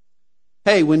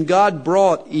 Hey, when God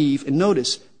brought Eve, and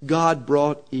notice, God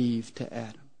brought Eve to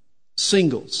Adam.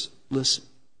 Singles, listen.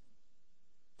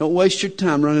 Don't waste your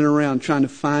time running around trying to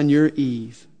find your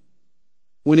Eve.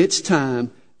 When it's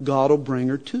time, God will bring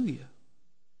her to you.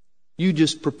 You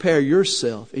just prepare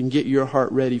yourself and get your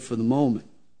heart ready for the moment.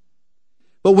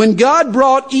 But when God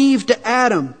brought Eve to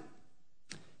Adam,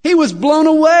 he was blown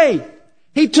away.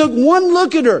 He took one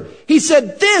look at her. He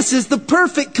said, "This is the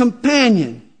perfect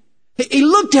companion." He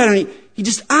looked at her and he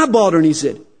just eyeballed her and he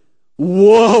said,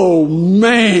 "Whoa,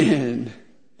 man.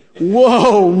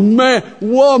 Whoa, man.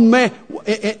 Whoa, man."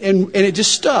 And it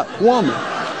just stuck. Woman.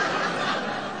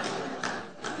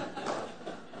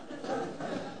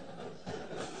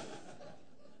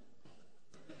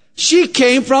 She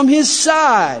came from his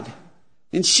side.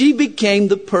 And she became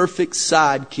the perfect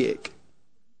sidekick.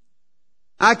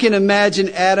 I can imagine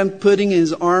Adam putting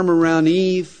his arm around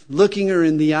Eve, looking her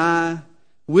in the eye,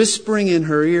 whispering in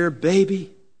her ear, "Baby,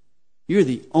 you're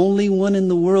the only one in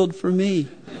the world for me."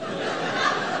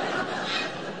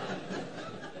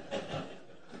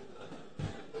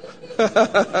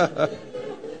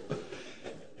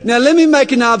 Now let me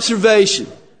make an observation.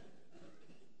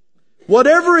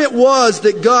 Whatever it was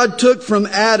that God took from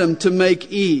Adam to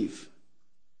make Eve,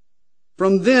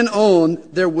 from then on,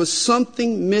 there was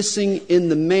something missing in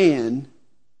the man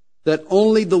that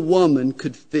only the woman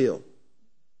could fill.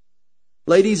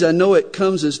 Ladies, I know it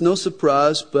comes as no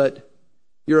surprise, but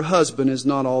your husband is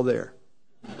not all there.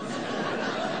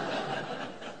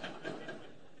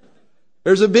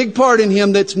 There's a big part in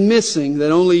him that's missing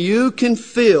that only you can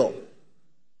fill.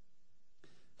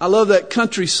 I love that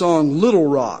country song, Little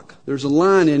Rock. There's a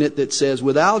line in it that says,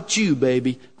 "Without you,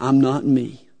 baby, I'm not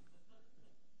me."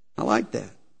 I like that.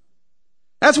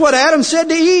 That's what Adam said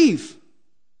to Eve.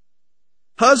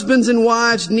 Husbands and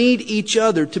wives need each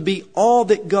other to be all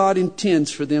that God intends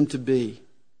for them to be.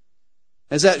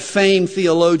 As that famed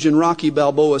theologian Rocky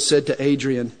Balboa said to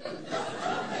Adrian,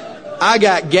 "I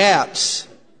got gaps.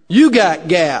 You got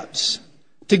gaps.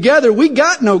 Together we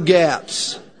got no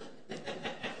gaps."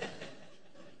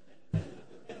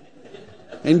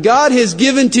 And God has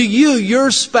given to you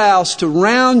your spouse to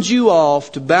round you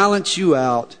off, to balance you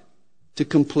out, to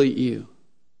complete you.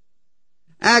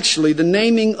 Actually, the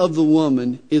naming of the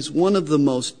woman is one of the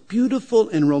most beautiful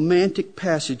and romantic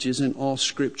passages in all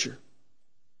Scripture.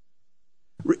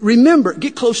 Remember,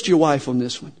 get close to your wife on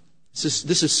this one.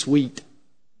 This is sweet.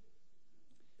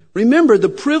 Remember, the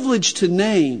privilege to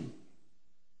name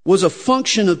was a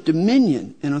function of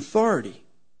dominion and authority.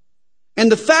 And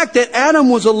the fact that Adam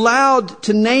was allowed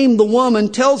to name the woman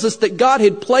tells us that God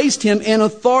had placed him in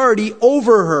authority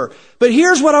over her. But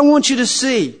here's what I want you to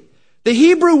see. The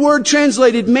Hebrew word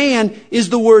translated man is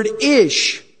the word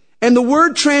ish. And the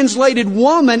word translated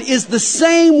woman is the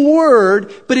same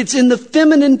word, but it's in the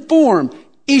feminine form,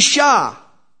 isha.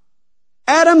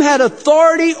 Adam had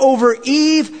authority over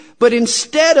Eve, but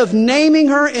instead of naming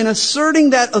her and asserting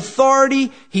that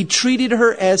authority, he treated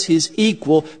her as his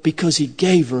equal because he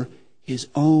gave her his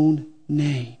own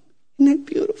name. Isn't that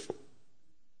beautiful?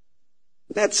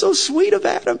 That's so sweet of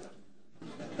Adam.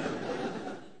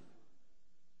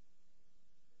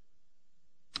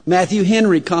 Matthew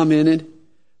Henry commented,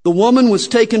 "The woman was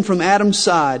taken from Adam's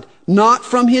side, not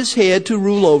from his head to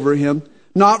rule over him,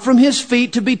 not from his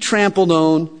feet to be trampled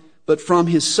on, but from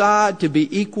his side to be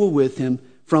equal with him,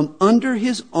 from under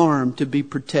his arm to be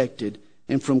protected,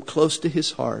 and from close to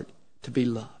his heart to be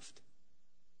loved."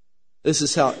 This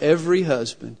is how every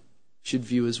husband should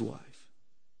view his wife.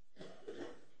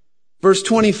 Verse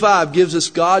 25 gives us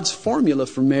God's formula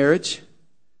for marriage.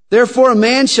 "Therefore a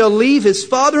man shall leave his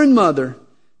father and mother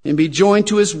and be joined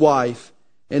to his wife,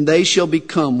 and they shall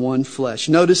become one flesh."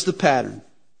 Notice the pattern.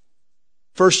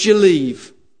 First you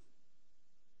leave.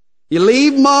 You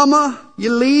leave mama,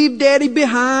 you leave daddy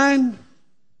behind.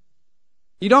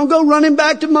 You don't go running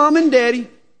back to mom and daddy.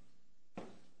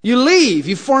 You leave.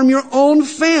 You form your own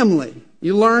family.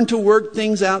 You learn to work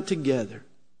things out together.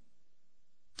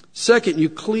 Second, you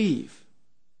cleave.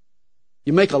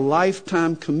 You make a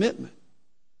lifetime commitment.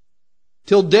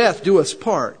 Till death do us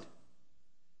part.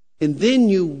 And then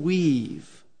you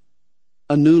weave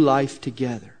a new life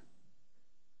together.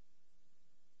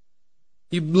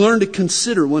 You learn to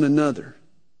consider one another.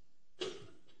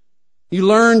 You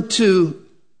learn to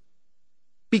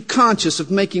be conscious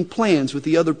of making plans with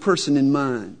the other person in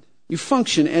mind. You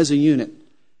function as a unit.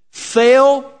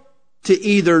 Fail to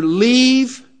either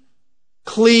leave,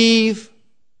 cleave,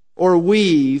 or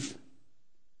weave,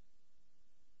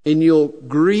 and you'll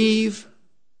grieve,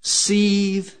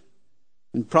 seethe,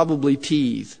 and probably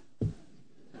teethe.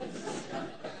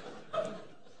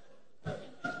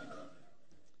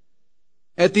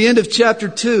 At the end of chapter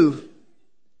 2,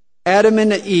 Adam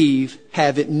and Eve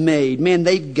have it made. Man,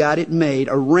 they've got it made.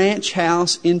 A ranch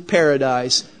house in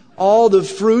paradise. All the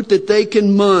fruit that they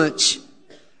can munch.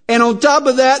 And on top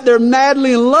of that, they're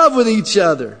madly in love with each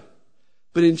other.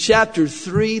 But in chapter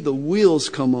 3, the wheels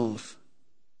come off.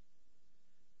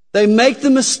 They make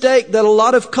the mistake that a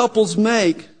lot of couples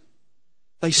make.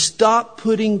 They stop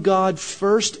putting God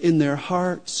first in their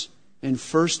hearts and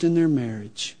first in their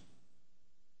marriage.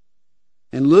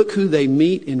 And look who they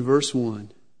meet in verse 1.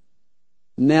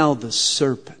 Now the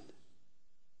serpent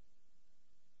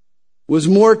was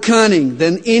more cunning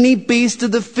than any beast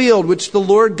of the field which the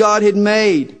Lord God had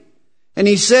made. And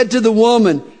he said to the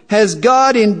woman, "Has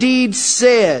God indeed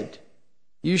said,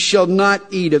 you shall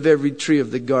not eat of every tree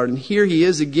of the garden?" Here he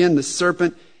is again, the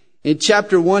serpent. In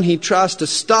chapter 1, he tries to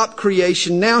stop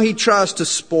creation. Now he tries to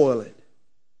spoil it.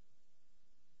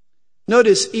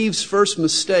 Notice Eve's first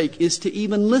mistake is to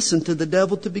even listen to the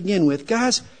devil to begin with.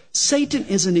 Guys, Satan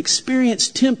is an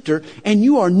experienced tempter, and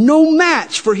you are no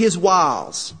match for his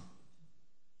wiles.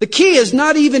 The key is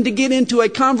not even to get into a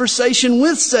conversation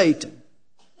with Satan.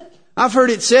 I've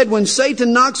heard it said, when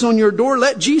Satan knocks on your door,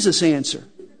 let Jesus answer.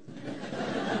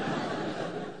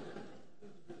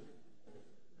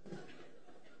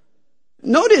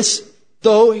 Notice,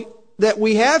 though, that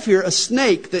we have here a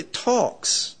snake that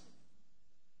talks.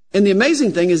 And the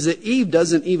amazing thing is that Eve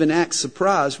doesn't even act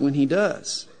surprised when he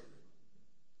does.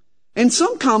 And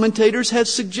some commentators have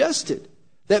suggested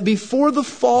that before the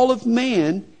fall of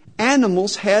man,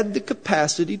 animals had the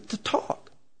capacity to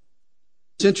talk.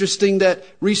 It's interesting that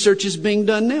research is being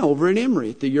done now over at Emory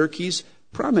at the Yerkes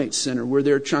Primate Center, where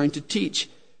they're trying to teach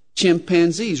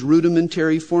chimpanzees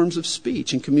rudimentary forms of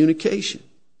speech and communication.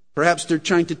 Perhaps they're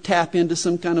trying to tap into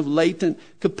some kind of latent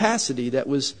capacity that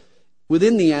was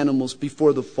within the animals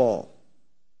before the fall.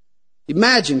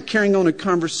 Imagine carrying on a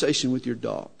conversation with your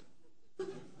dog.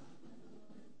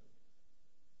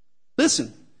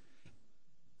 Listen,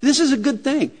 this is a good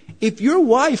thing. If your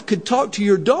wife could talk to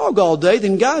your dog all day,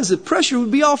 then guys, the pressure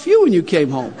would be off you when you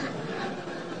came home.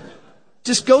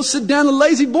 Just go sit down a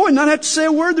lazy boy and not have to say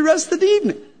a word the rest of the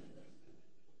evening.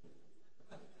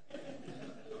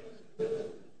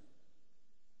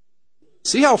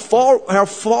 See how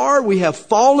far we have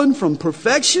fallen from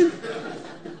perfection?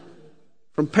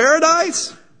 From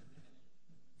paradise?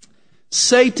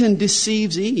 Satan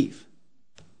deceives Eve.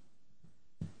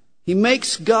 He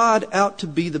makes God out to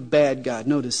be the bad guy.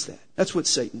 Notice that. That's what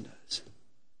Satan does.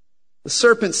 The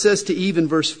serpent says to Eve in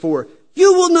verse 4,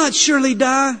 "You will not surely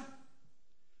die."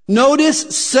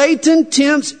 Notice Satan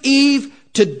tempts Eve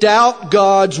to doubt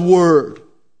God's word.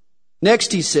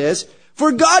 Next he says,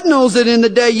 "For God knows that in the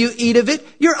day you eat of it,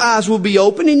 your eyes will be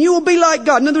open and you will be like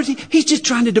God." In other words, he's just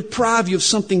trying to deprive you of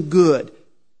something good.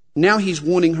 Now he's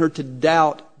wanting her to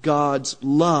doubt God's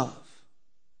love.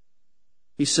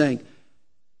 He's saying,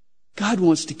 God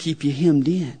wants to keep you hemmed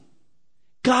in.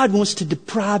 God wants to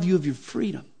deprive you of your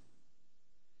freedom.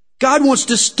 God wants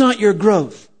to stunt your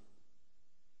growth.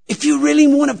 If you really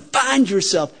want to find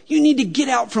yourself, you need to get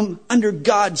out from under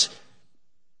God's,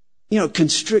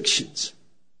 constrictions.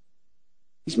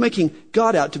 He's making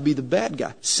God out to be the bad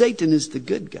guy. Satan is the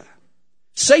good guy.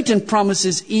 Satan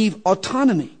promises Eve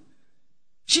autonomy.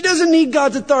 She doesn't need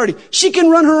God's authority. She can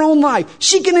run her own life.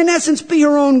 She can, in essence, be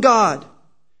her own God.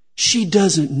 She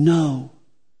doesn't know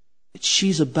that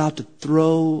she's about to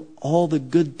throw all the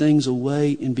good things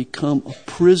away and become a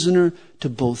prisoner to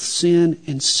both sin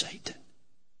and Satan.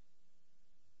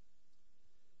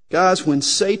 Guys, when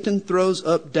Satan throws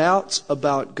up doubts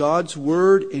about God's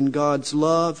word and God's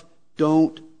love,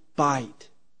 don't bite.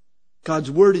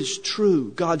 God's word is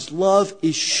true. God's love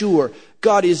is sure.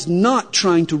 God is not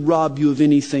trying to rob you of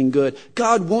anything good.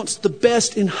 God wants the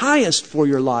best and highest for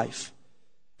your life.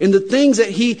 And the things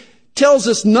that He tells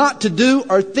us not to do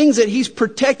are things that He's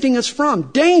protecting us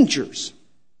from, dangers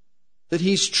that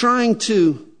He's trying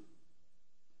to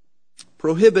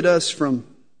prohibit us from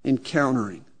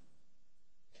encountering.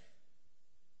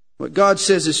 What God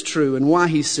says is true, and why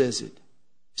He says it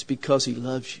is because He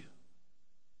loves you.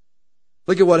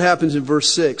 Look at what happens in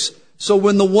verse 6. "So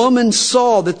when the woman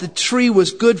saw that the tree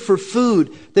was good for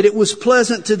food, that it was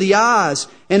pleasant to the eyes,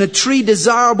 and a tree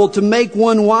desirable to make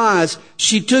one wise,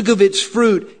 she took of its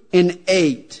fruit and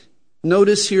ate."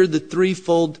 Notice here the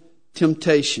threefold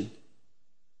temptation.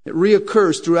 It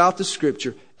reoccurs throughout the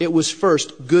Scripture. It was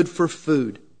first good for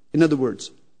food. In other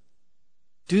words,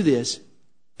 do this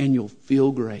and you'll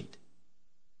feel great.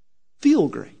 Feel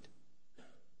great.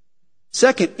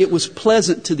 Second, it was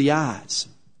pleasant to the eyes.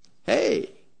 Hey,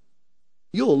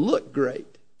 you'll look great.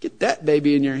 Get that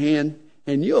baby in your hand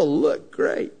and you'll look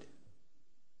great.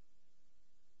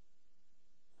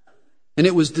 And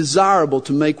it was desirable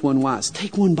to make one wise.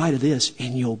 Take one bite of this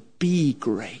and you'll be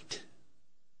great.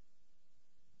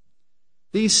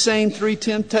 These same three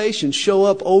temptations show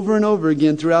up over and over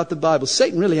again throughout the Bible.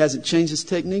 Satan really hasn't changed his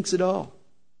techniques at all.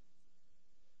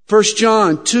 1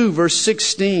 John 2 verse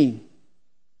 16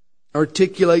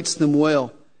 articulates them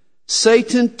well.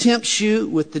 Satan tempts you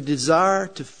with the desire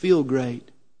to feel great,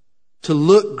 to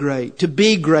look great, to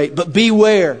be great, but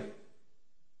beware.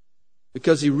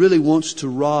 Because he really wants to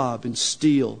rob and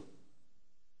steal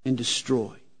and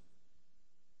destroy.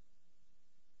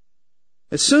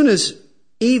 As soon as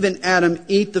Eve and Adam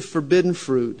eat the forbidden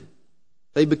fruit,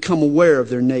 they become aware of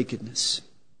their nakedness.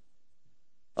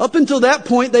 Up until that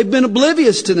point, they've been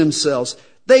oblivious to themselves.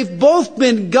 They've both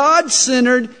been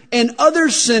God-centered and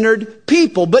other-centered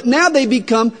people, but now they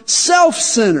become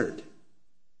self-centered.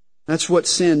 That's what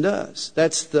sin does.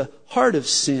 That's the heart of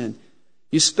sin.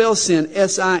 You spell sin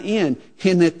S-I-N,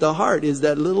 and at the heart is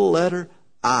that little letter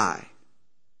I.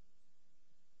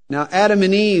 Now, Adam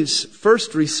and Eve's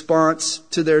first response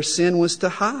to their sin was to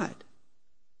hide.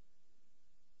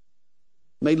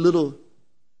 Made little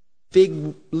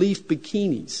fig leaf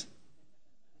bikinis.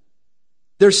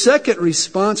 Their second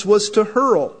response was to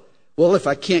hurl. Well, if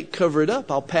I can't cover it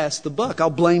up, I'll pass the buck. I'll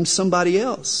blame somebody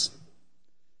else.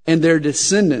 And their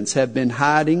descendants have been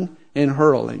hiding and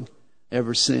hurling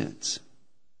ever since.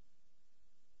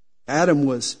 Adam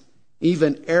was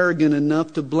even arrogant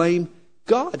enough to blame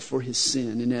God for his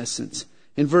sin, in essence.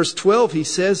 In verse 12, he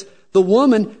says, "The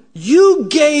woman you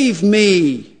gave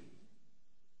me.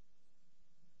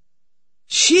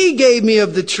 She gave me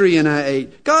of the tree and I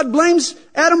ate." Adam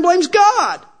blames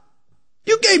God.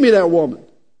 You gave me that woman.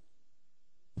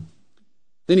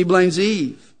 Then he blames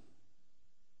Eve.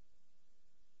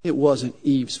 It wasn't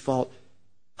Eve's fault.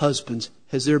 Husbands,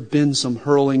 has there been some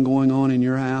hurling going on in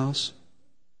your house?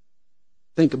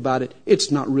 Think about it.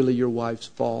 It's not really your wife's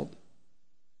fault.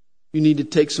 You need to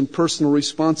take some personal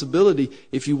responsibility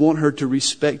if you want her to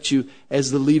respect you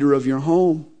as the leader of your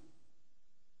home.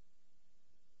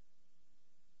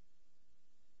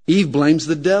 Eve blames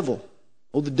the devil.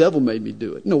 Oh, the devil made me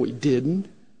do it. No, he didn't.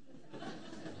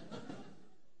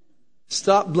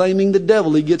 Stop blaming the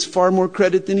devil. He gets far more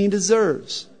credit than he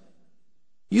deserves.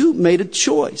 You made a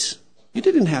choice. You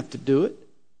didn't have to do it.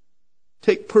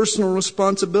 Take personal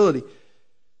responsibility.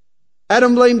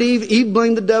 Adam blamed Eve. Eve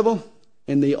blamed the devil.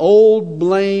 And the old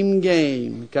blame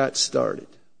game got started.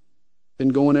 Been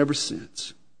going ever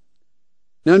since.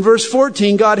 Now in verse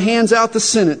 14, God hands out the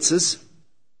sentences.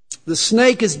 The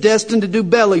snake is destined to do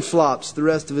belly flops the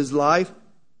rest of his life.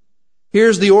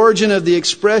 Here's the origin of the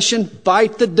expression,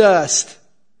 bite the dust.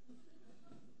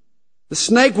 The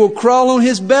snake will crawl on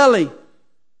his belly.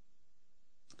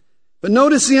 But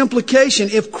notice the implication.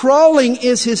 If crawling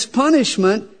is his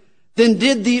punishment, then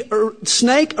did the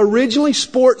snake originally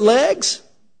sport legs?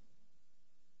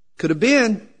 Could have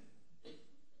been.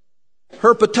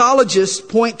 Herpetologists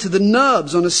point to the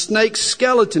nubs on a snake's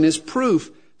skeleton as proof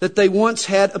that they once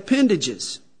had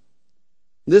appendages.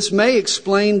 This may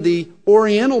explain the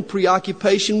Oriental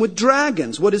preoccupation with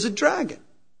dragons. What is a dragon?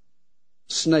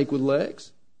 Snake with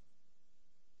legs.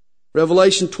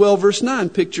 Revelation 12 verse 9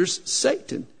 pictures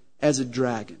Satan as a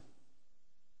dragon.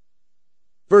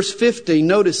 Verse 15,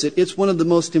 notice it. It's one of the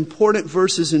most important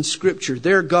verses in Scripture.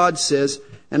 There God says,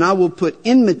 "And I will put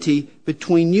enmity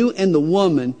between you and the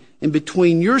woman, and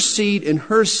between your seed and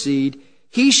her seed.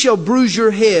 He shall bruise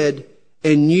your head,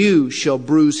 and you shall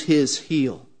bruise his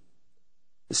heel."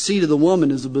 The seed of the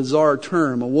woman is a bizarre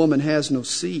term. A woman has no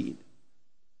seed.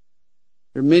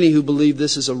 There are many who believe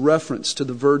this is a reference to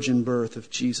the virgin birth of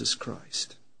Jesus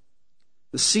Christ.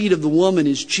 The seed of the woman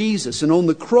is Jesus, and on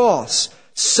the cross,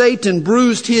 Satan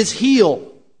bruised his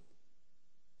heel,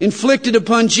 inflicted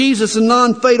upon Jesus a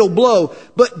non-fatal blow.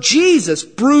 But Jesus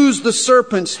bruised the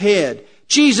serpent's head.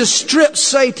 Jesus stripped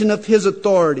Satan of his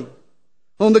authority.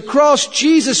 On the cross,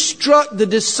 Jesus struck the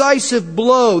decisive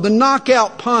blow, the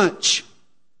knockout punch.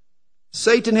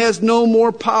 Satan has no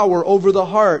more power over the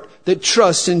heart that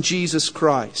trusts in Jesus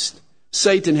Christ.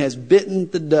 Satan has bitten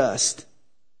the dust.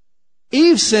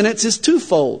 Eve's sentence is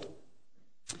twofold.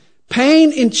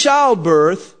 Pain in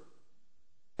childbirth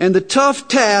and the tough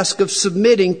task of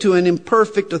submitting to an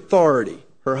imperfect authority,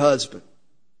 her husband.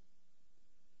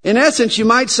 In essence, you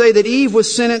might say that Eve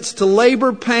was sentenced to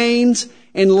labor pains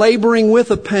and laboring with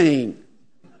a pain.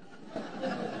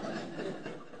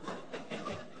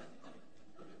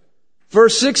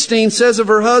 Verse 16 says of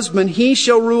her husband, "He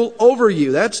shall rule over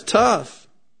you." That's tough.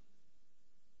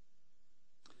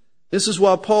 This is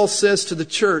why Paul says to the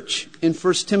church in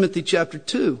 1 Timothy chapter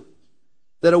 2,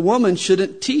 that a woman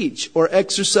shouldn't teach or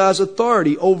exercise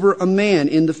authority over a man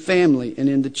in the family and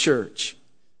in the church.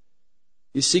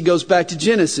 You see, it goes back to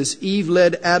Genesis. Eve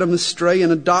led Adam astray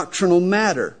in a doctrinal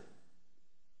matter.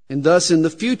 And thus in the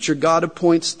future, God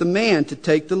appoints the man to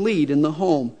take the lead in the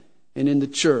home and in the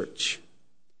church.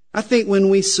 I think when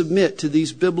we submit to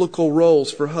these biblical roles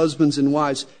for husbands and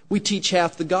wives, we teach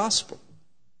half the gospel.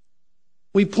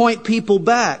 We point people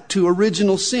back to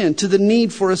original sin, to the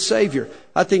need for a Savior.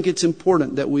 I think it's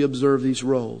important that we observe these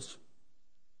roles.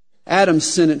 Adam's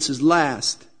sentence is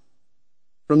last.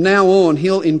 From now on,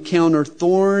 he'll encounter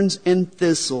thorns and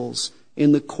thistles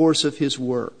in the course of his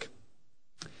work.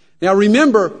 Now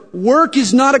remember, work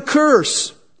is not a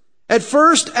curse. At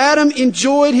first, Adam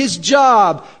enjoyed his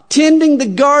job. Tending the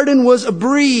garden was a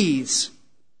breeze.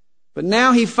 But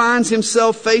now he finds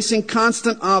himself facing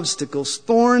constant obstacles.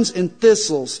 Thorns and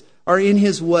thistles are in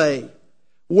his way.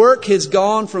 Work has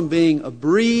gone from being a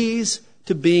breeze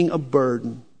to being a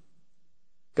burden.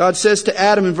 God says to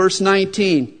Adam in verse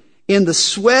 19, "In the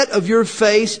sweat of your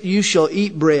face you shall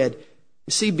eat bread."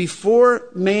 You see, before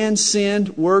man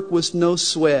sinned, work was no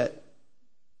sweat,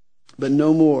 but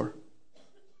no more.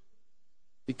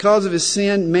 Because of his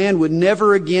sin, man would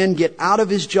never again get out of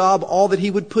his job all that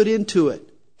he would put into it.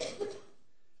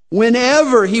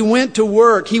 Whenever he went to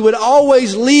work, he would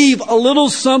always leave a little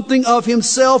something of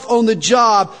himself on the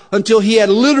job until he had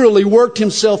literally worked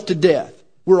himself to death.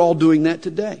 We're all doing that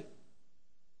today.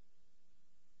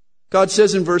 God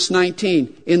says in verse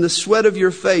 19, "In the sweat of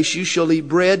your face you shall eat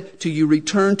bread till you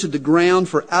return to the ground,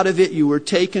 for out of it you were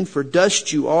taken, for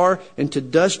dust you are, and to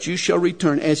dust you shall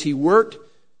return." As he worked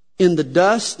in the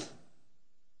dust,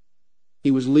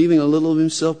 he was leaving a little of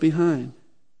himself behind.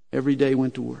 Every day he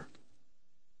went to work.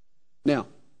 Now,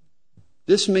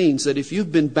 this means that if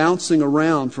you've been bouncing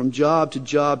around from job to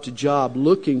job to job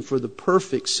looking for the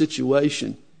perfect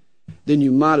situation, then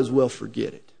you might as well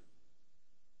forget it.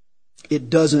 It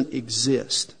doesn't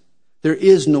exist. There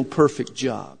is no perfect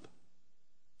job.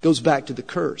 Goes back to the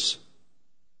curse.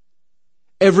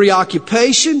 Every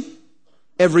occupation,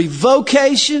 every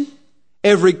vocation,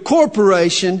 every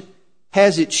corporation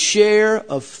has its share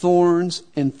of thorns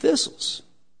and thistles.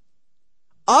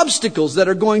 Obstacles that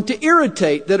are going to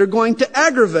irritate, that are going to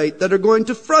aggravate, that are going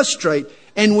to frustrate.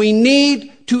 And we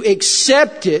need to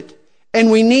accept it,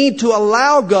 and we need to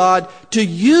allow God to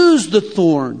use the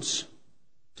thorns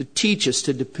to teach us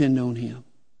to depend on Him.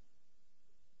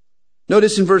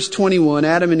 Notice in verse 21,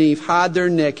 Adam and Eve hide their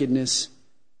nakedness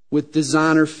with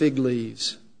designer fig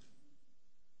leaves.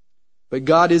 But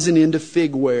God isn't into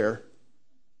fig wear.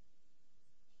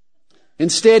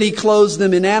 Instead, He clothes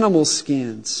them in animal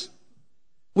skins,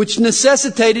 which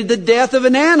necessitated the death of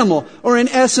an animal, or in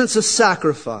essence a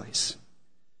sacrifice.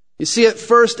 You see, at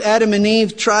first Adam and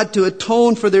Eve tried to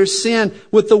atone for their sin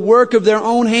with the work of their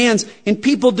own hands, and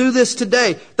people do this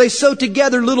today. They sew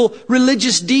together little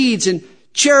religious deeds and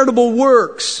charitable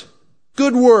works,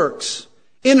 good works,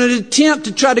 in an attempt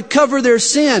to try to cover their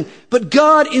sin. But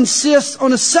God insists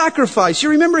on a sacrifice. You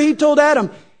remember He told Adam,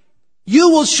 "You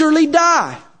will surely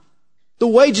die. The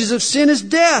wages of sin is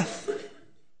death.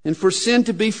 And for sin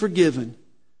to be forgiven,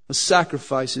 a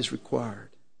sacrifice is required."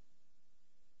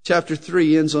 Chapter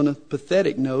 3 ends on a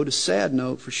pathetic note, a sad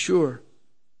note for sure.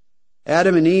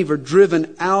 Adam and Eve are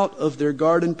driven out of their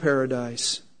garden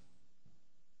paradise.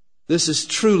 This is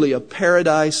truly a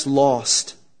paradise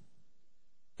lost.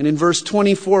 And in verse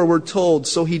 24 we're told,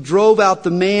 "So He drove out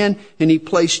the man, and He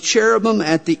placed cherubim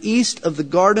at the east of the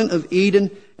Garden of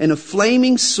Eden, and a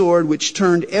flaming sword which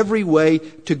turned every way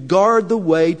to guard the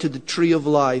way to the tree of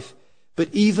life." But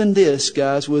even this,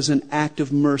 guys, was an act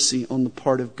of mercy on the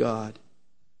part of God.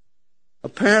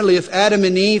 Apparently, if Adam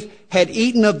and Eve had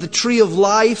eaten of the tree of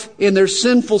life in their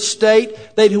sinful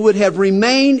state, they would have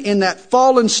remained in that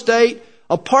fallen state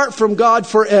apart from God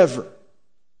forever.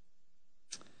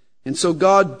 And so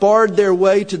God barred their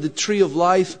way to the tree of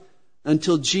life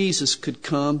until Jesus could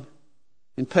come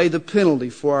and pay the penalty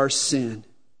for our sin.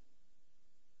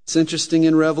 It's interesting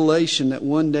in Revelation that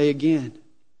one day again,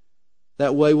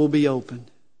 that way will be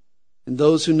opened. And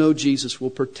those who know Jesus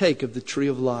will partake of the tree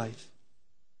of life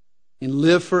and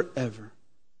live forever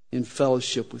in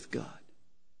fellowship with God.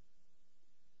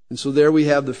 And so there we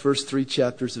have the first 3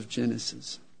 chapters of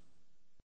Genesis.